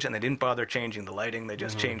stage and they didn't bother changing the lighting. They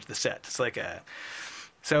just changed the set. It's like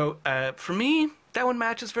so for me, that one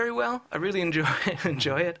matches very well. I really enjoy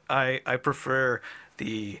it. I prefer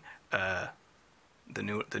the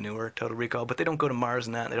newer Total Recall, but they don't go to Mars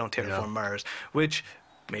and that. They don't terraform Mars, which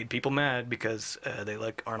made people mad because they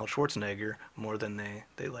like Arnold Schwarzenegger more than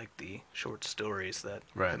they like the short stories that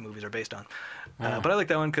the movies are based on. But I like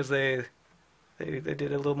that one because they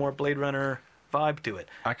did a little more Blade Runner vibe to it.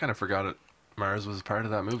 I kind of forgot it. Mars was part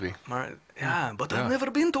of that movie. But I've never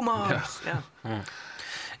been to Mars. Yeah.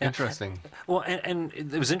 Interesting. Well, and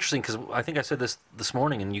it was interesting because I think I said this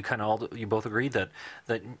morning, and you both agreed that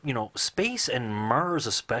space and Mars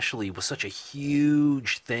especially was such a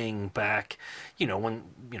huge thing back, when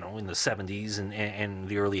in the 70s and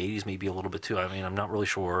the early 80s, maybe a little bit too. I mean, I'm not really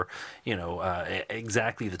sure,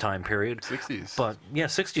 exactly the time period. 60s. But yeah,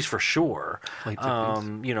 60s for sure. Late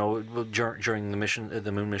 50s. During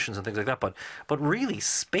the moon missions and things like that. But really,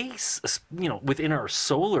 space, within our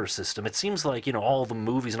solar system, it seems like all the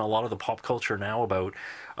movies and a lot of the pop culture now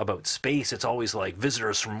about space, it's always like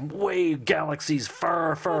visitors from galaxies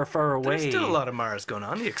far away. There's still a lot of Mars going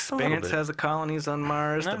on. The Expanse has a colonies on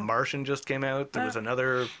Mars. Yeah. The Martian just came out. There was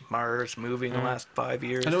another Mars movie in the last 5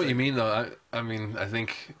 years. I know what you mean, though. I mean, I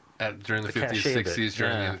think during the 50s, cachet of it, 60s,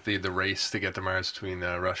 during the race to get to Mars between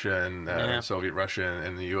Russia and Soviet Russia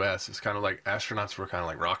and the U.S., it's kind of like astronauts were kind of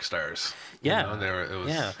like rock stars. Yeah.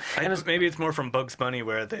 And maybe it's more from Bugs Bunny,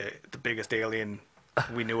 where the biggest alien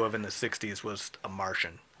we knew of in the 60s was a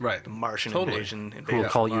Martian. Right. The Martian Totally. invasion. Who will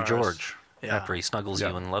call you Mars. George Yeah. after he snuggles you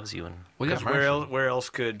and loves you. And Well, yeah, Because where else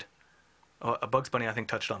could a Bugs Bunny, I think,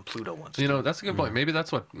 touched on Pluto once. That's a good point. Maybe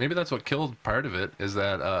that's what killed part of it, is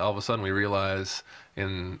that all of a sudden we realize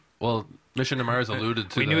Mission to Mars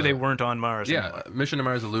alluded to. We knew they weren't on Mars. Yeah, anymore. Mission to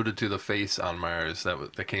Mars alluded to the face on Mars that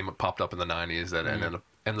popped up in the 90s that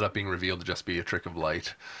ended up being revealed to just be a trick of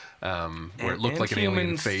light, where it looked like an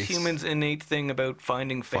alien face. Humans' innate thing about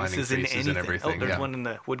finding faces in anything. everything. Oh, there's one in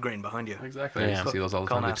the wood grain behind you. Exactly. Yeah. I see those all the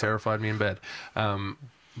Call time. They NASA. terrified me in bed.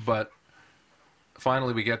 But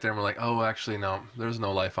finally we get there and we're like, oh, actually, no, there's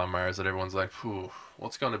no life on Mars. That everyone's like, whew, well,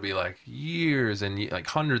 it's going to be like years and like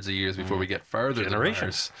hundreds of years before we get farther than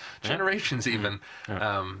Mars. Generations even.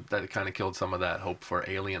 That kind of killed some of that hope for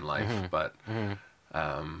alien life. But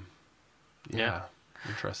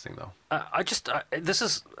interesting though.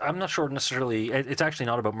 I'm not sure necessarily. It's actually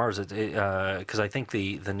not about Mars. Because I think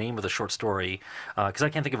the name of the short story, because I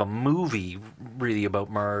can't think of a movie really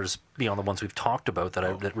about Mars beyond the ones we've talked about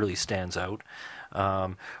that really stands out.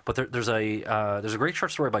 But there's a great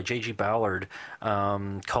short story by J.G. Ballard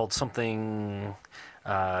called something.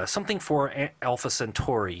 something for Alpha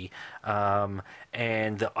Centauri,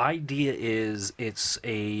 and the idea is it's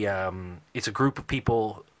a group of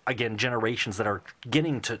people, again, generations that are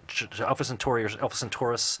getting to Alpha Centauri or Alpha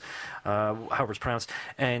Centaurus, however it's pronounced,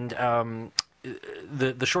 and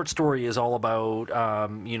the short story is all about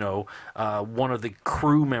one of the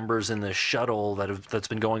crew members in the shuttle that's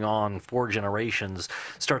been going on for generations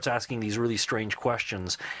starts asking these really strange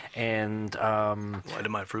questions, and Why do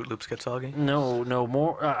my Fruit Loops get soggy? no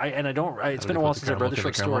more. It's been a while since I've read the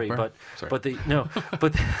short story, but that's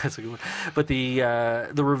a good one. But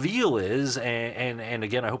the reveal is, and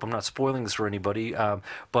again, I hope I'm not spoiling this for anybody.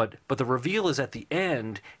 But the reveal is at the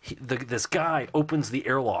end. This guy opens the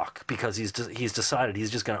airlock because he's decided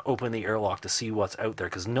he's just going to open the airlock to see what's out there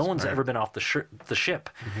because no one's ever been off the ship.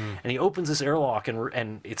 Mm-hmm. And he opens this airlock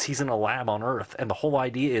and he's in a lab on Earth, and the whole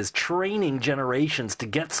idea is training generations to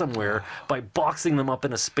get somewhere by boxing them up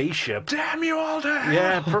in a spaceship. Damn you all to hell!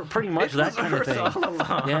 Yeah, pretty much that kind of thing.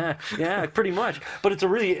 Yeah, pretty much. But it's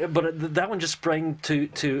that one just sprang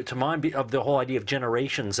to mind of the whole idea of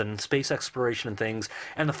generations and space exploration and things,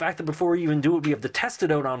 and the fact that before we even do it, we have to test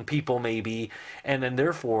it out on people maybe, and then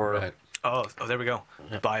therefore. Right. Oh, there we go.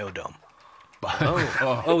 Biodome.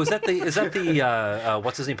 Is that the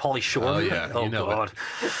what's his name, Pauly Shore? Oh, yeah, Oh you know God.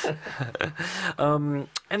 And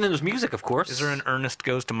then there's music, of course. Is there an Ernest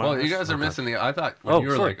Goes to Mars? Well, you guys are missing the. I thought when you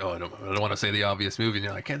were sorry. like, I don't want to say the obvious movie. And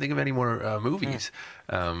you're like, I can't think of any more movies.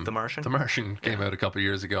 The Martian? The Martian came out a couple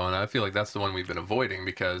years ago, and I feel like that's the one we've been avoiding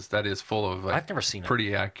because that is full of. I've never seen it.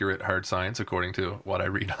 Pretty accurate hard science, according to what I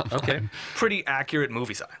read online. Okay. Pretty accurate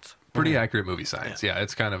movie science. Pretty accurate movie science. Yeah,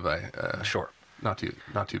 it's kind of a Sure. not too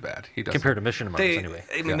bad. He does Compared to Mission to Mars, anyway.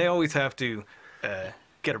 I mean, they always have to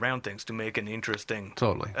get around things to make an interesting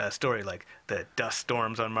Totally. story. Like the dust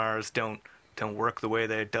storms on Mars don't work the way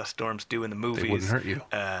the dust storms do in the movies. They wouldn't hurt you.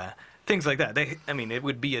 Things like that. It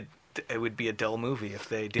would be a dull movie if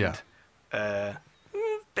they didn't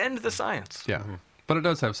bend the science. Yeah. But it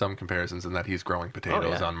does have some comparisons in that he's growing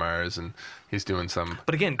potatoes yeah. on Mars and he's doing some.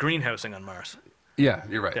 But again, greenhousing on Mars. Yeah,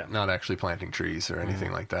 you're right. Yeah. Not actually planting trees or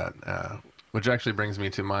anything like that. Which actually brings me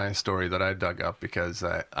to my story that I dug up because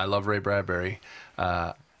I love Ray Bradbury.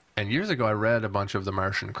 And years ago, I read a bunch of the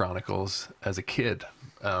Martian Chronicles as a kid,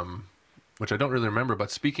 which I don't really remember.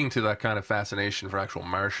 But speaking to that kind of fascination for actual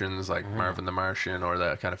Martians, like Marvin the Martian, or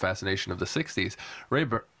that kind of fascination of the 60s, Ray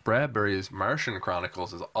Bradbury's Martian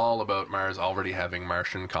Chronicles is all about Mars already having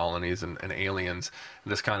Martian colonies and aliens.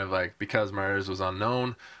 This kind of like, because Mars was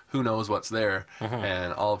unknown, who knows what's there,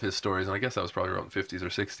 and all of his stories, and I guess that was probably around the 50s or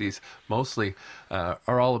 60s, mostly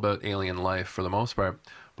are all about alien life for the most part.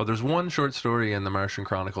 But there's one short story in the Martian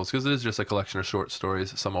Chronicles, because it is just a collection of short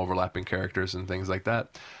stories, some overlapping characters and things like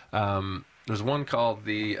that. There's one called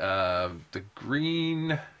the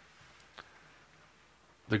Green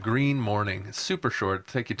Morning. It's super short.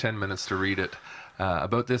 It'll take you 10 minutes to read it.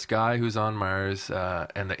 About this guy who's on Mars,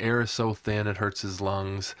 and the air is so thin it hurts his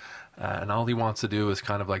lungs. And all he wants to do is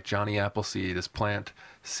kind of like Johnny Appleseed, is plant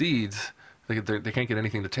seeds. They can't get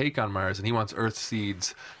anything to take on Mars, and he wants Earth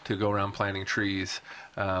seeds to go around planting trees.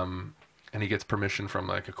 And he gets permission from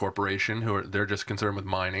like a corporation they're just concerned with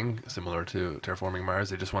mining, similar to Terraforming Mars.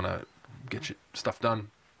 They just want to get stuff done.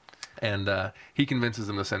 And he convinces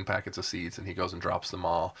them to send packets of seeds, and he goes and drops them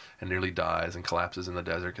all and nearly dies and collapses in the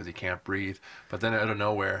desert because he can't breathe. But then out of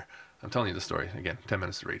nowhere, I'm telling you the story, again, 10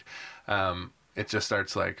 minutes to read. It just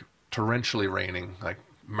starts like torrentially raining, like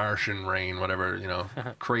Martian rain, whatever,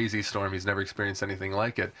 crazy storm. He's never experienced anything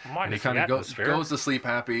like it. And he kind of goes to sleep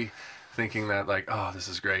happy, thinking that like, oh, this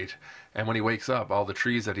is great. And when he wakes up, all the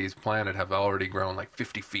trees that he's planted have already grown like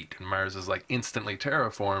 50 feet. And Mars is like instantly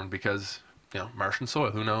terraformed because, Martian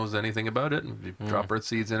soil, who knows anything about it? And you drop Earth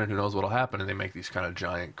seeds in it, who knows what'll happen? And they make these kind of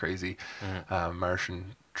giant, crazy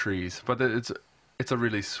Martian trees. But it's a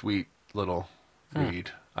really sweet little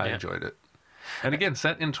read. I enjoyed it. And again,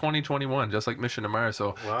 set in 2021, just like Mission to Mars.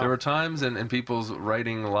 So there were times in people's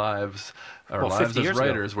writing lives, or lives as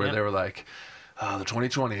writers, where they were like, oh, the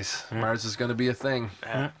 2020s, Mars is going to be a thing.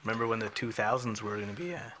 Remember when the 2000s were going to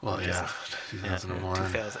be? 2001.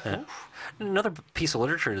 2000. Another piece of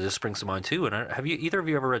literature that springs to mind too, and have either of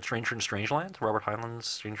you ever read Stranger in Strangeland? Robert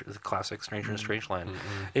Heinlein's the classic Stranger in Strangeland.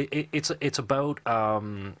 It's about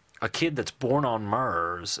a kid that's born on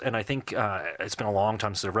Mars, and I think it's been a long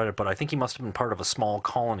time since I've read it, but I think he must have been part of a small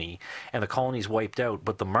colony, and the colony's wiped out,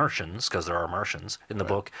 but the Martians, because there are Martians in the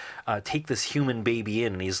book, take this human baby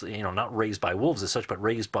in, and he's not raised by wolves as such, but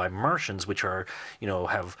raised by Martians, which are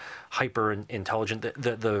have hyper intelligent.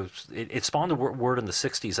 It spawned a word in the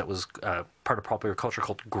 '60s that was part of popular culture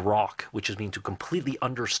called grok, which is mean to completely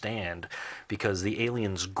understand, because the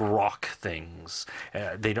aliens grok things.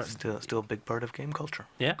 They don't Still a big part of game culture.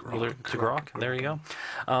 Yeah, to grok. There you go.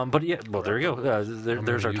 But yeah, well, there you go.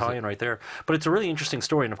 There's our tie-in right there. But it's a really interesting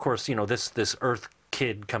story, and of course, this Earth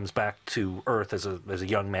kid comes back to Earth as a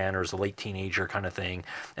young man or as a late teenager kind of thing,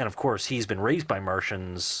 and of course, he's been raised by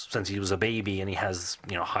Martians since he was a baby, and he has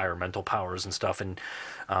higher mental powers and stuff, and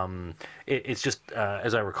it's just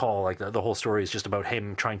as I recall, like the whole story is just about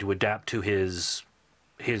him trying to adapt to his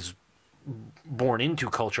born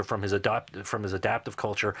into culture from his adaptive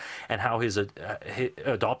culture, and how his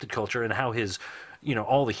adopted culture, and how his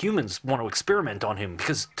all the humans want to experiment on him,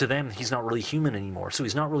 because to them he's not really human anymore. So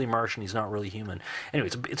he's not really Martian, he's not really human.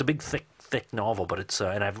 Anyway, it's a big thick novel, but it's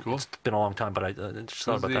it's been a long time, but I just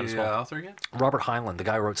thought about that as well. Author again? Robert Heinlein, the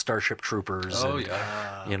guy who wrote Starship Troopers. Oh,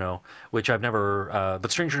 yeah. Which I've never.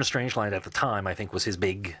 But Stranger in a Strangeland at the time, I think, was his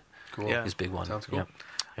big, Yeah. his big one. Sounds cool.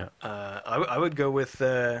 Yeah. I would go with,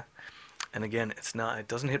 and again, it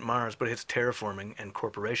doesn't hit Mars, but it hits terraforming and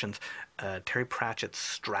corporations. Terry Pratchett's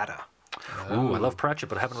Strata. Ooh, I love Pratchett,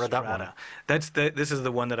 but I haven't read that one. Strata. This is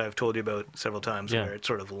the one that I've told you about several times, Yeah. where it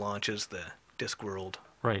sort of launches the Discworld.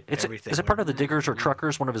 Right. Is Everything it part of the Diggers or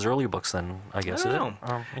Truckers? One of his earlier books, then I guess. I Is don't it?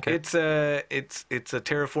 know. Oh, okay. It's a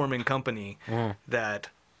terraforming company that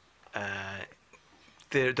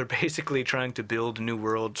they're basically trying to build new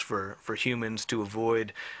worlds for humans to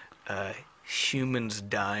avoid humans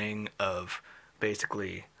dying of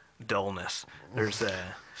basically dullness. There's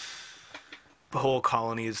whole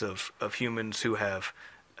colonies of humans who have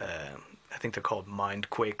I think they're called mind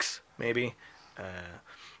quakes, maybe,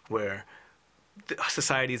 where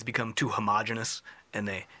society has become too homogenous, and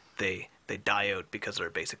they die out because they're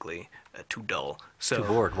basically too dull. So Too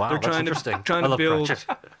bored. Wow, they're that's trying interesting. trying I to love build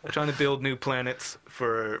Pratchett. trying to build new planets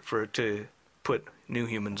to put new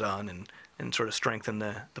humans on and sort of strengthen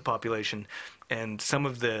the population. And some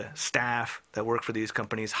of the staff that work for these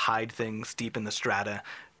companies hide things deep in the strata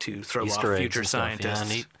to throw Easter off eggs future and stuff. Yeah,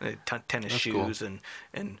 scientists. neat. Tennis That's shoes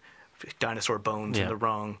and dinosaur bones Yeah.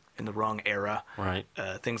 in the wrong era. Right.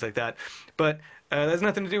 Things like that. But that has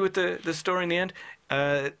nothing to do with the story in the end.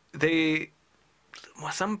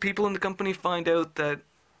 Some people in the company find out that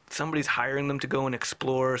somebody's hiring them to go and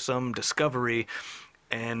explore some discovery,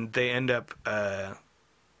 and they end up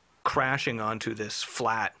crashing onto this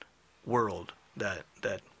flat world that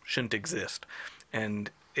shouldn't exist. And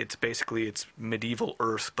it's medieval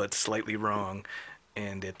Earth, but slightly wrong,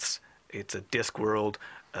 and it's a disc world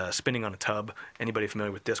spinning on a tub. Anybody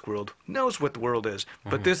familiar with Discworld knows what the world is.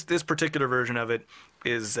 But this particular version of it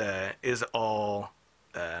is all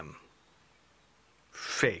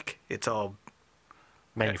fake. It's all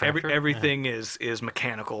Manufactured? everything is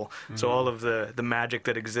mechanical. So all of the magic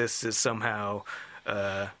that exists is somehow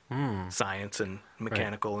science and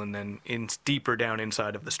mechanical. And then deeper down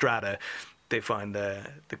inside of the strata, they find the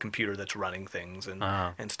computer that's running things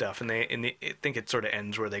and stuff. And I think it sort of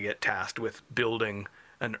ends where they get tasked with building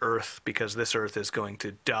an Earth, because this Earth is going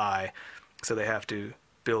to die. So they have to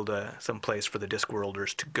build some place for the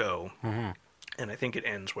Discworlders to go. And I think it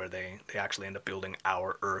ends where they actually end up building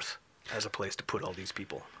our Earth as a place to put all these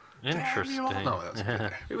people. Interesting. No, that's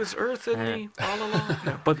good. It was Earth in me all along.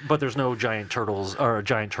 No. But there's no giant turtles or a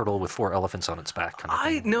giant turtle with 4 elephants on its back. Kind of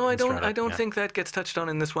thing I in don't Strata. think that gets touched on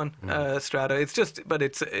in this one, Strata. It's just, but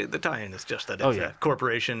it's the tie-in is just that it's yeah. a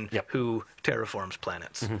corporation Yep. who terraforms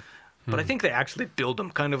planets. But I think they actually build them,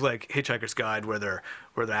 kind of like Hitchhiker's Guide, where they're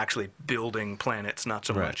actually building planets, not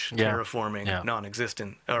so Right. much Yeah. terraforming Yeah.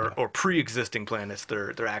 non-existent or pre-existing planets.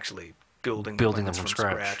 They're actually building Building them planets from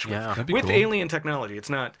scratch. with, Yeah. That'd be with cool. alien technology. It's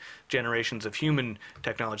not generations of human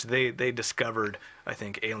technology. They discovered, I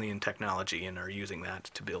think, alien technology and are using that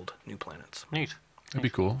to build new planets. Neat. That'd be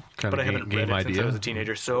cool. Kind But I of haven't game read it since I idea. was a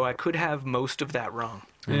teenager, so I could have most of that wrong.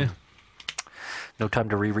 Yeah. No time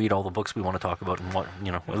to reread all the books we want to talk about, and what at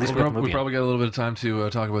least Well, we have the movie. we probably got a little bit of time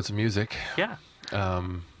to talk about some music. Yeah.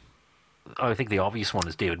 I think the obvious one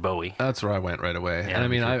is David Bowie. That's where I went right away. Yeah, And I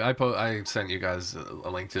me mean, too. I sent you guys a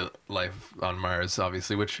link to Life on Mars,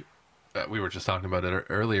 obviously, which we were just talking about it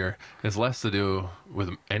earlier. Is less to do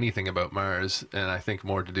with anything about Mars, and I think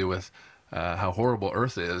more to do with how horrible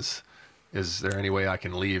Earth is, is there any way I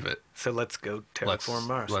can leave it? So let's go terraform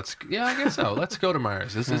Mars. Yeah, I guess so. Let's go to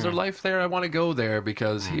Mars. Is there life there? I want to go there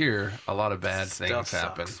because here a lot of bad Stuff things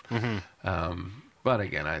happen. sucks. But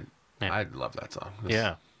again, Yeah. I love that song.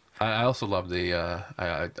 Yeah. I also love the.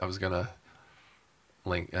 I was gonna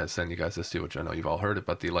send you guys this too, which I know you've all heard it,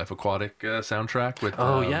 but the Life Aquatic soundtrack with.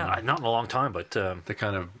 Oh yeah, not in a long time, but The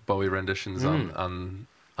kind of Bowie renditions on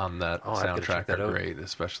that Oh, I've gotta check soundtrack that are out. great,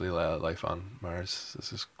 especially Life on Mars.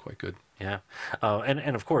 This is quite good. yeah,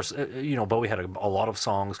 and of course, Bowie had a lot of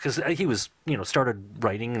songs because he was started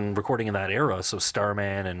writing and recording in that era. So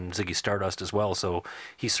Starman and Ziggy Stardust as well. So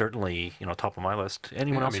he's certainly top of my list.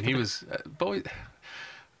 Anyone I else? mean, he was Bowie.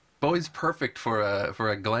 Bowie's perfect for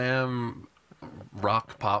a glam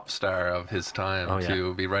rock pop star of his time Oh, yeah.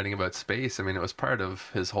 to be writing about space. I mean, it was part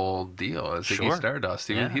of his whole deal as Ziggy Sure. Stardust.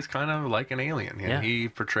 Yeah. He's kind of like an alien, and Yeah. he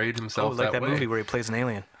portrayed Oh, himself like that way. movie where he plays an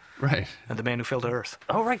alien, right. and the man who fell to Earth.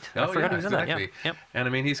 Oh right, I forgot he was in that. exactly. Yeah, yep. And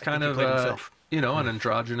I mean, he's kind he of played himself. an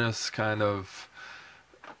androgynous kind of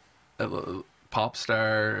pop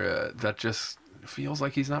star that just feels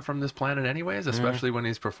like he's not from this planet anyways, especially when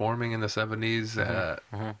he's performing in the 70s.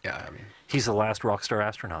 Yeah, I mean, He's the last rock star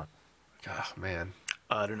astronaut. oh, man.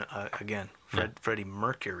 I don't know. Again, Freddie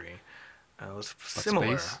Mercury was What,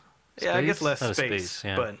 similar. space? Yeah, I guess Space? less Space, space,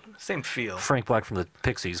 yeah. but same feel. Frank Black from the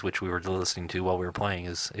Pixies, which we were listening to while we were playing,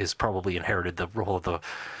 is probably inherited the role of the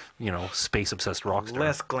space obsessed rock star.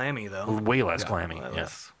 Less glammy though. Way less Yeah. glammy. Way Yeah.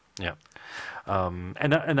 less. Yeah.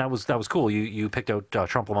 And that was cool. You picked out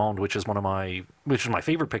Trompe le Monde, which is my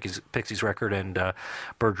favorite Pixies record, and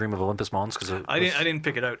Bird Dream of Olympus Mons because I didn't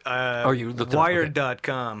pick it out. you looked it up, okay.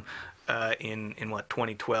 Wired.com in what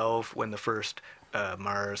 2012 when the first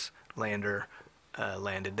Mars lander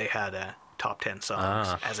landed, they had top 10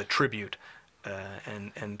 songs as a tribute.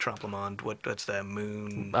 And Trompe le Monde, what's that?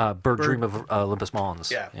 Moon. Bird Dream of Olympus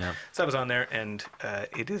Mons. Yeah. Yeah. So that was on there, and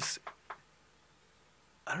it is.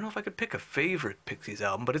 I don't know if I could pick a favorite Pixies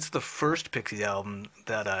album, but it's the first Pixies album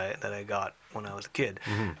that I got when I was a kid.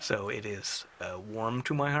 So it is warm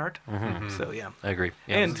to my heart. So yeah, I agree.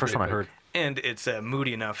 Yeah, And- it's the first one I heard. and it's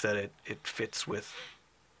moody enough that it fits with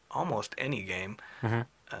almost any game.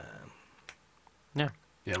 Yeah.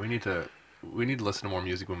 Yeah, we need to listen to more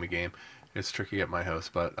music when we game. It's tricky at my house,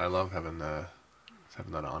 but I love having that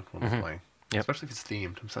on when we're playing. Yep. Especially if it's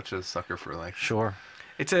themed. I'm such a sucker for Sure.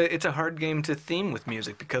 It's a hard game to theme with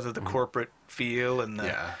music because of the corporate feel and the.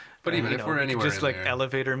 yeah. But even if we're anywhere just in like there,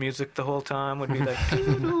 elevator music the whole time would be like.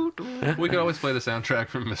 we could always play the soundtrack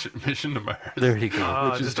from Mission to Mars. There you go.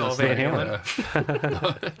 Oh, Which is just all just Van like,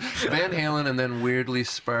 Halen. Van Halen, and then weirdly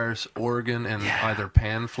sparse organ and either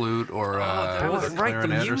pan flute or That was right. The clarinet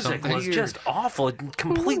or music something. was just awful. It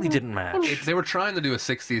completely didn't match. They were trying to do a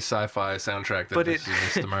 60s sci-fi soundtrack that But just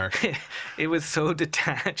missed the mark. It was so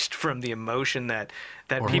detached from the emotion that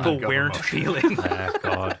Or people lack of weren't emotion. feeling. Ah,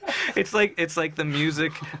 God. It's like the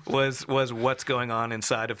music was what's going on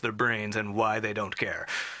inside of their brains and why they don't care.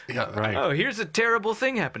 Yeah, Right. Oh, here's a terrible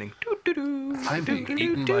thing happening. I'm being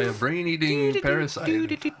eaten by a brain-eating parasite.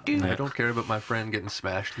 I don't care about my friend getting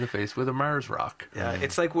smashed in the face with a Mars rock. Yeah,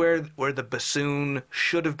 it's like where the bassoon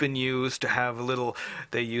should have been used to have a little.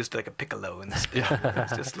 They used like a piccolo instead. Yeah.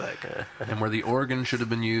 It's just like. And where the organ should have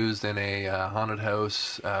been used in a haunted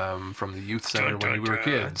house from the youth center when we were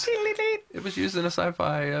kids. It was used in a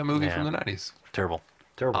sci-fi movie Yeah. from the 90s. Terrible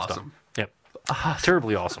stuff. Awesome. Yep.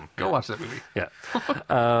 Terribly awesome. Go watch that movie. Yeah.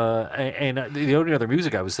 And the only other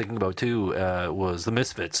music I was thinking about too was the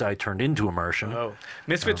Misfits. I Turned Into a Martian. Oh,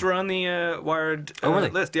 Misfits were on the Wired Oh, were they?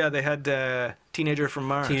 list. Yeah, they had Teenager from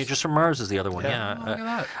Mars. Teenagers from Mars is the other one. Yeah. Oh, look at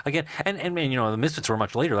that. Again, and the Misfits were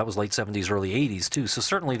much later. That was late 70s, early 80s too. So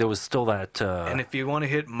certainly there was still that. And if you want to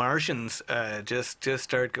hit Martians, just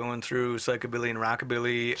start going through psychobilly and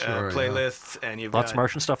rockabilly Sure, yeah. playlists, and you've Lots got of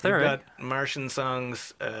Martian stuff there, You've eh? got Martian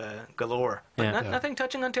songs galore, but Yeah. nothing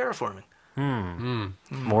touching on terraforming.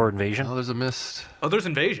 more Invasion. Oh, there's a mist. Oh, there's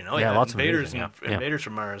Invasion. Oh Yeah, yeah, lots of invaders Invasion, and yeah. invaders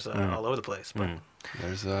from Mars all over the place. But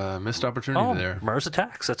There's a missed opportunity Oh, there. Mars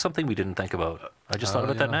Attacks. That's something we didn't think about. I just thought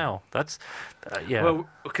about that yeah. now. That's, yeah. well,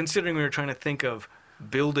 considering we were trying to think of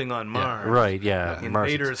building on Mars, right, yeah.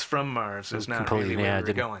 Mars invaders from Mars is not completely, really where yeah, we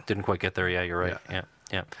were going. didn't quite get there. Yeah, you're right.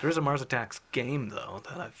 Yeah. There's a Mars Attacks game though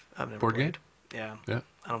that I've never Board played. Yeah. Yeah.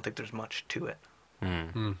 I don't think there's much to it.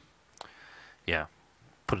 Yeah.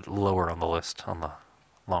 Put it lower on the list, on the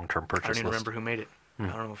long-term I purchase don't even list. remember who made it.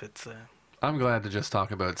 I don't know if it's. I'm glad to just talk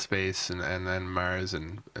about space and then Mars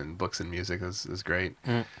and books and music is great.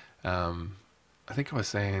 I think I was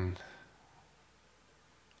saying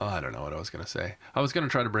I don't know what I was going to say. I was going to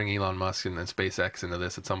try to bring Elon Musk and then SpaceX into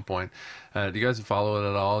this at some point. Do you guys follow it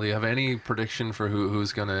at all? Do you have any prediction for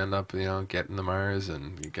who's going to end up, getting to Mars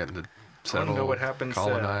and getting to settle, know what happens,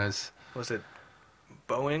 colonize? Was it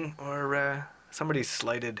Boeing or somebody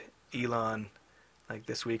slighted Elon like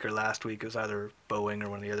this week or last week? It was either Boeing or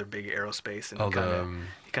one of the other big aerospace, and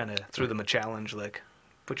he kind of threw them a challenge, like,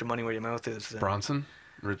 put your money where your mouth is. Bronson?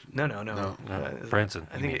 No. Branson.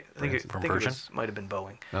 I think From it Persian? might have been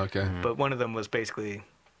Boeing. Okay. But one of them was basically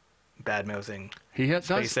bad-mouthing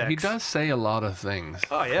SpaceX. He does say a lot of things.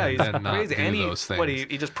 Oh yeah, he's and not crazy. do And those things.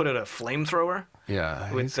 he just put out a flamethrower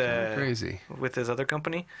Yeah, with he's kinda crazy. with his other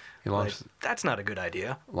company. He launched That's not a good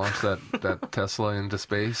idea. that Tesla into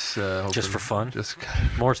space Just for fun? Just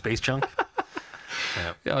More space junk?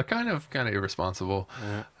 yeah, kind of irresponsible.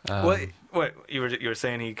 What you were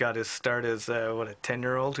saying? He got his start as a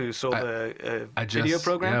 10-year-old who sold a video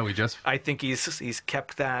program. Yeah, we just. I think he's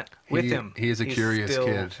kept that with him. He is a He's curious still-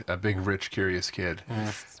 kid, a big, rich, curious kid.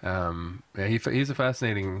 He's a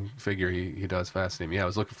fascinating figure. He does fascinate me. Yeah, I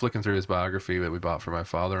was flicking through his biography that we bought for my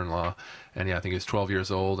father-in-law, and I think he was 12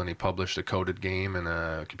 years old, and he published a coded game in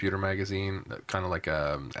a computer magazine, kind of like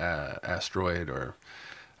Asteroid or.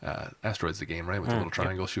 Asteroid's the game, right? With the little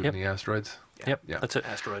triangle shooting the asteroids. Yep, Yeah. that's it.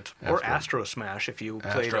 Asteroids Asteroid. or Astro Smash if you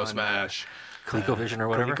played Astro on Smash. ColecoVision or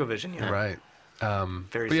whatever? ColecoVision. Yeah. Right.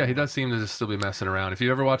 Very But yeah, he similar. does seem to still be messing around. If you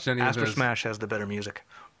ever watched any Astro of his... Smash has the better music.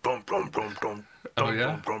 Dum, dum, dum, dum, Oh, dum, yeah?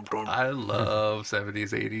 dum, dum, dum. I love 70s,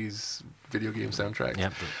 80s video game soundtracks.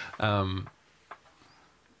 Yep.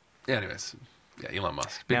 Yeah, anyways. Yeah, Elon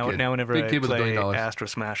Musk. Big Now, kid. whenever Big I kid with $1 play billion. Astro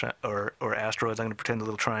Smash or Asteroids, I'm going to pretend the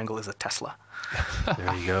little triangle is a Tesla.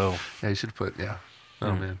 There you go. Yeah, you should put... Yeah.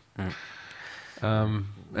 Oh, man.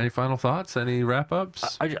 Any final thoughts? Any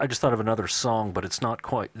wrap-ups? I just thought of another song, but it's not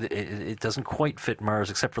quite. It doesn't quite fit Mars,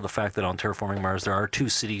 except for the fact that on Terraforming Mars there are 2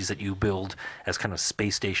 cities that you build as kind of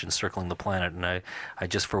space stations circling the planet, and I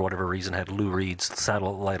just for whatever reason had Lou Reed's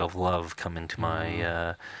 "Satellite of Love" come into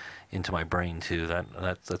my brain too.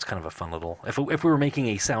 That's kind of a fun little. If we were making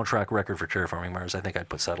a soundtrack record for Terraforming Mars, I think I'd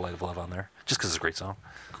put "Satellite of Love" on there just because it's a great song.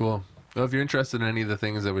 Cool. Well, if you're interested in any of the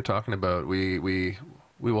things that we're talking about, we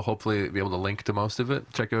will hopefully be able to link to most of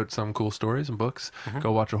it. Check out some cool stories and books.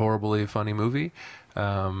 Go watch a horribly funny movie.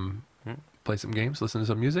 Play some games. Listen to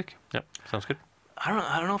some music. Yep, sounds good.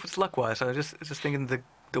 I don't know if it's luck wise. I was just thinking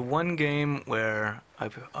the one game where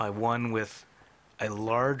I won with a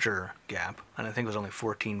larger gap, and I think it was only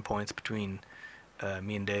 14 points between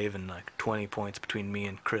me and Dave, and like 20 points between me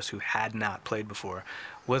and Chris, who had not played before,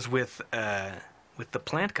 was with the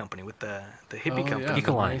plant company, with the hippie company.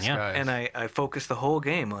 Ecoline, yeah. guys. And I focused the whole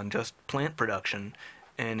game on just plant production,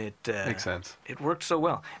 and it Makes sense. It worked so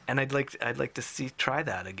well, and I'd like to try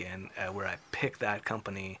that again, where I pick that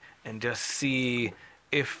company and just see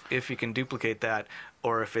if you can duplicate that,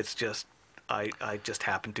 or if it's just I just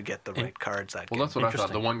happened to get the right cards that Well, game. that's what I thought. The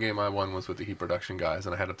Interesting. one game I won was with the heat production guys,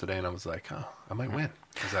 and I had it today, and I was like, oh, I might win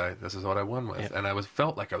because this is what I won with, Yeah. and I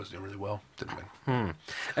felt like I was doing really well. Didn't win.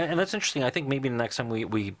 And that's interesting. I think maybe the next time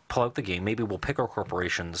we pull out the game, maybe we'll pick our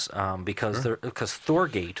corporations because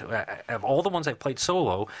Thorgate, of all the ones I've played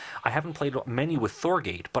solo, I haven't played many with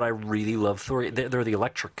Thorgate, but I really love Thorgate. They're the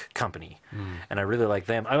electric company, and I really like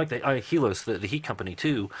them. I like the Helos, the heat company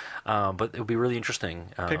too, but it would be really interesting.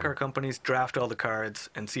 Pick our companies, draft all the cards,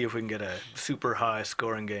 and see if we can get a super high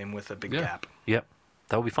scoring game with a big Yeah. gap. Yep,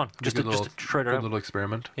 that would be fun. Just Good to try it good out. little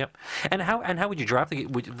experiment. Yep. And how would you draft the?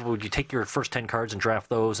 Would you take your first 10 cards and draft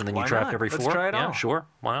those, and then Why you draft not? every Let's 4? try it Yeah, all. sure.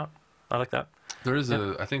 Why not? I like that. There is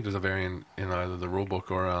I think there's a variant in either the rulebook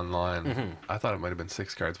or online. Mm-hmm. I thought it might have been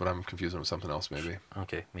 6 cards, but I'm confusing it with something else maybe.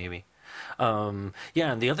 Okay, maybe.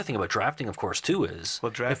 Yeah, and the other thing about drafting, of course, too, is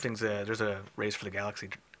Well, drafting's there's a Race for the Galaxy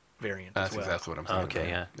variant That's as well. exactly what I'm saying. okay,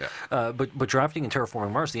 yeah. Yeah. But drafting and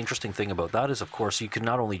Terraforming Mars, the interesting thing about that is, of course, you can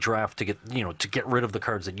not only draft to get rid of the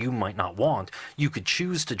cards that you might not want. You could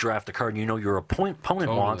choose to draft a card your opponent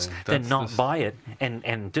wants, then That's not the- buy it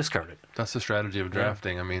and discard it. That's the strategy of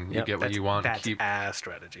drafting. I mean, you Yep. get what you want and That's keep. a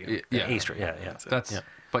strategy. Yeah. Yeah. That's. Yeah.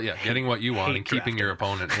 But yeah, getting what you want Hate and keeping your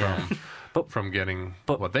opponent from But- from getting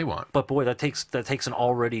but- what they want. But boy, that takes an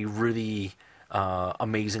already really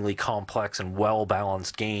amazingly complex and well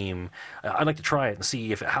balanced game. I'd like to try it and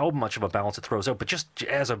see how much of a balance it throws out. But just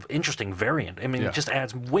as an interesting variant, I mean, Yeah. it just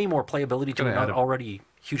adds way more playability to Gonna an add already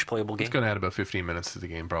huge playable game. It's going to add about 15 minutes to the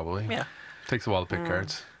game probably. Yeah. Takes a while to pick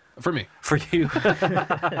cards. For me. For you.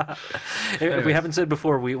 If we haven't said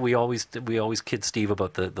before, we always kid Steve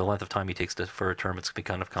about the length of time he takes for a term. It's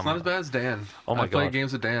kind of come. It's not as bad as Dan. Oh my I play God.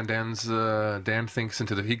 games with Dan. Dan thinks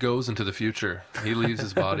he goes into the future. He leaves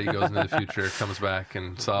his body, goes into the future, comes back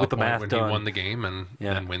and saw With a the point math when done. he won the game and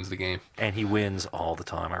Yeah. then wins the game. And he wins all the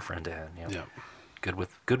time. Our friend Dan. Yeah. Good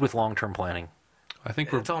with long-term planning. I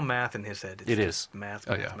think we're It's all math in his head. It's It just is. math,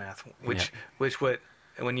 Oh, math, yeah. math.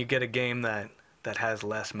 When you get a game that has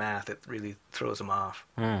less math, it really throws him off.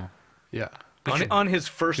 yeah. On his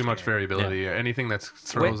first Too much game. variability. Anything that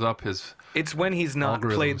throws up his It's when he's not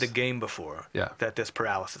played the algorithms. game before Yeah. that this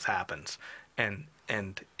paralysis happens.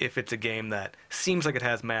 And if it's a game that seems like it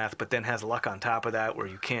has math, but then has luck on top of that, where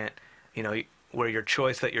you can't, where your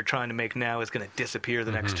choice that you're trying to make now is going to disappear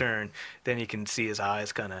the next turn, then you can see his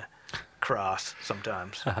eyes kind of cross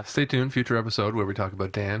sometimes. Stay tuned, future episode where we talk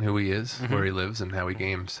about Dan, who he is, where he lives, and how he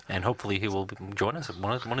games. And hopefully he will join us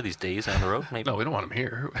one of these days down the road. Maybe. No, we don't want him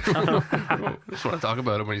here. We just want to talk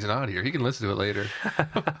about him when he's not here. He can listen to it later.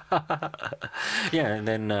 Yeah, and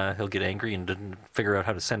then he'll get angry and didn't figure out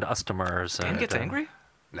how to send us to Mars. Dan gets angry?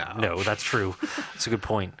 No. No, that's true. That's a good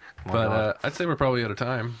point. Come on, But Ron. I'd say we're probably out of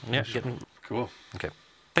time. yeah, getting Cool. okay.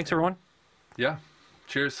 Thanks everyone. Yeah.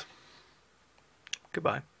 Cheers.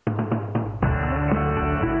 Goodbye.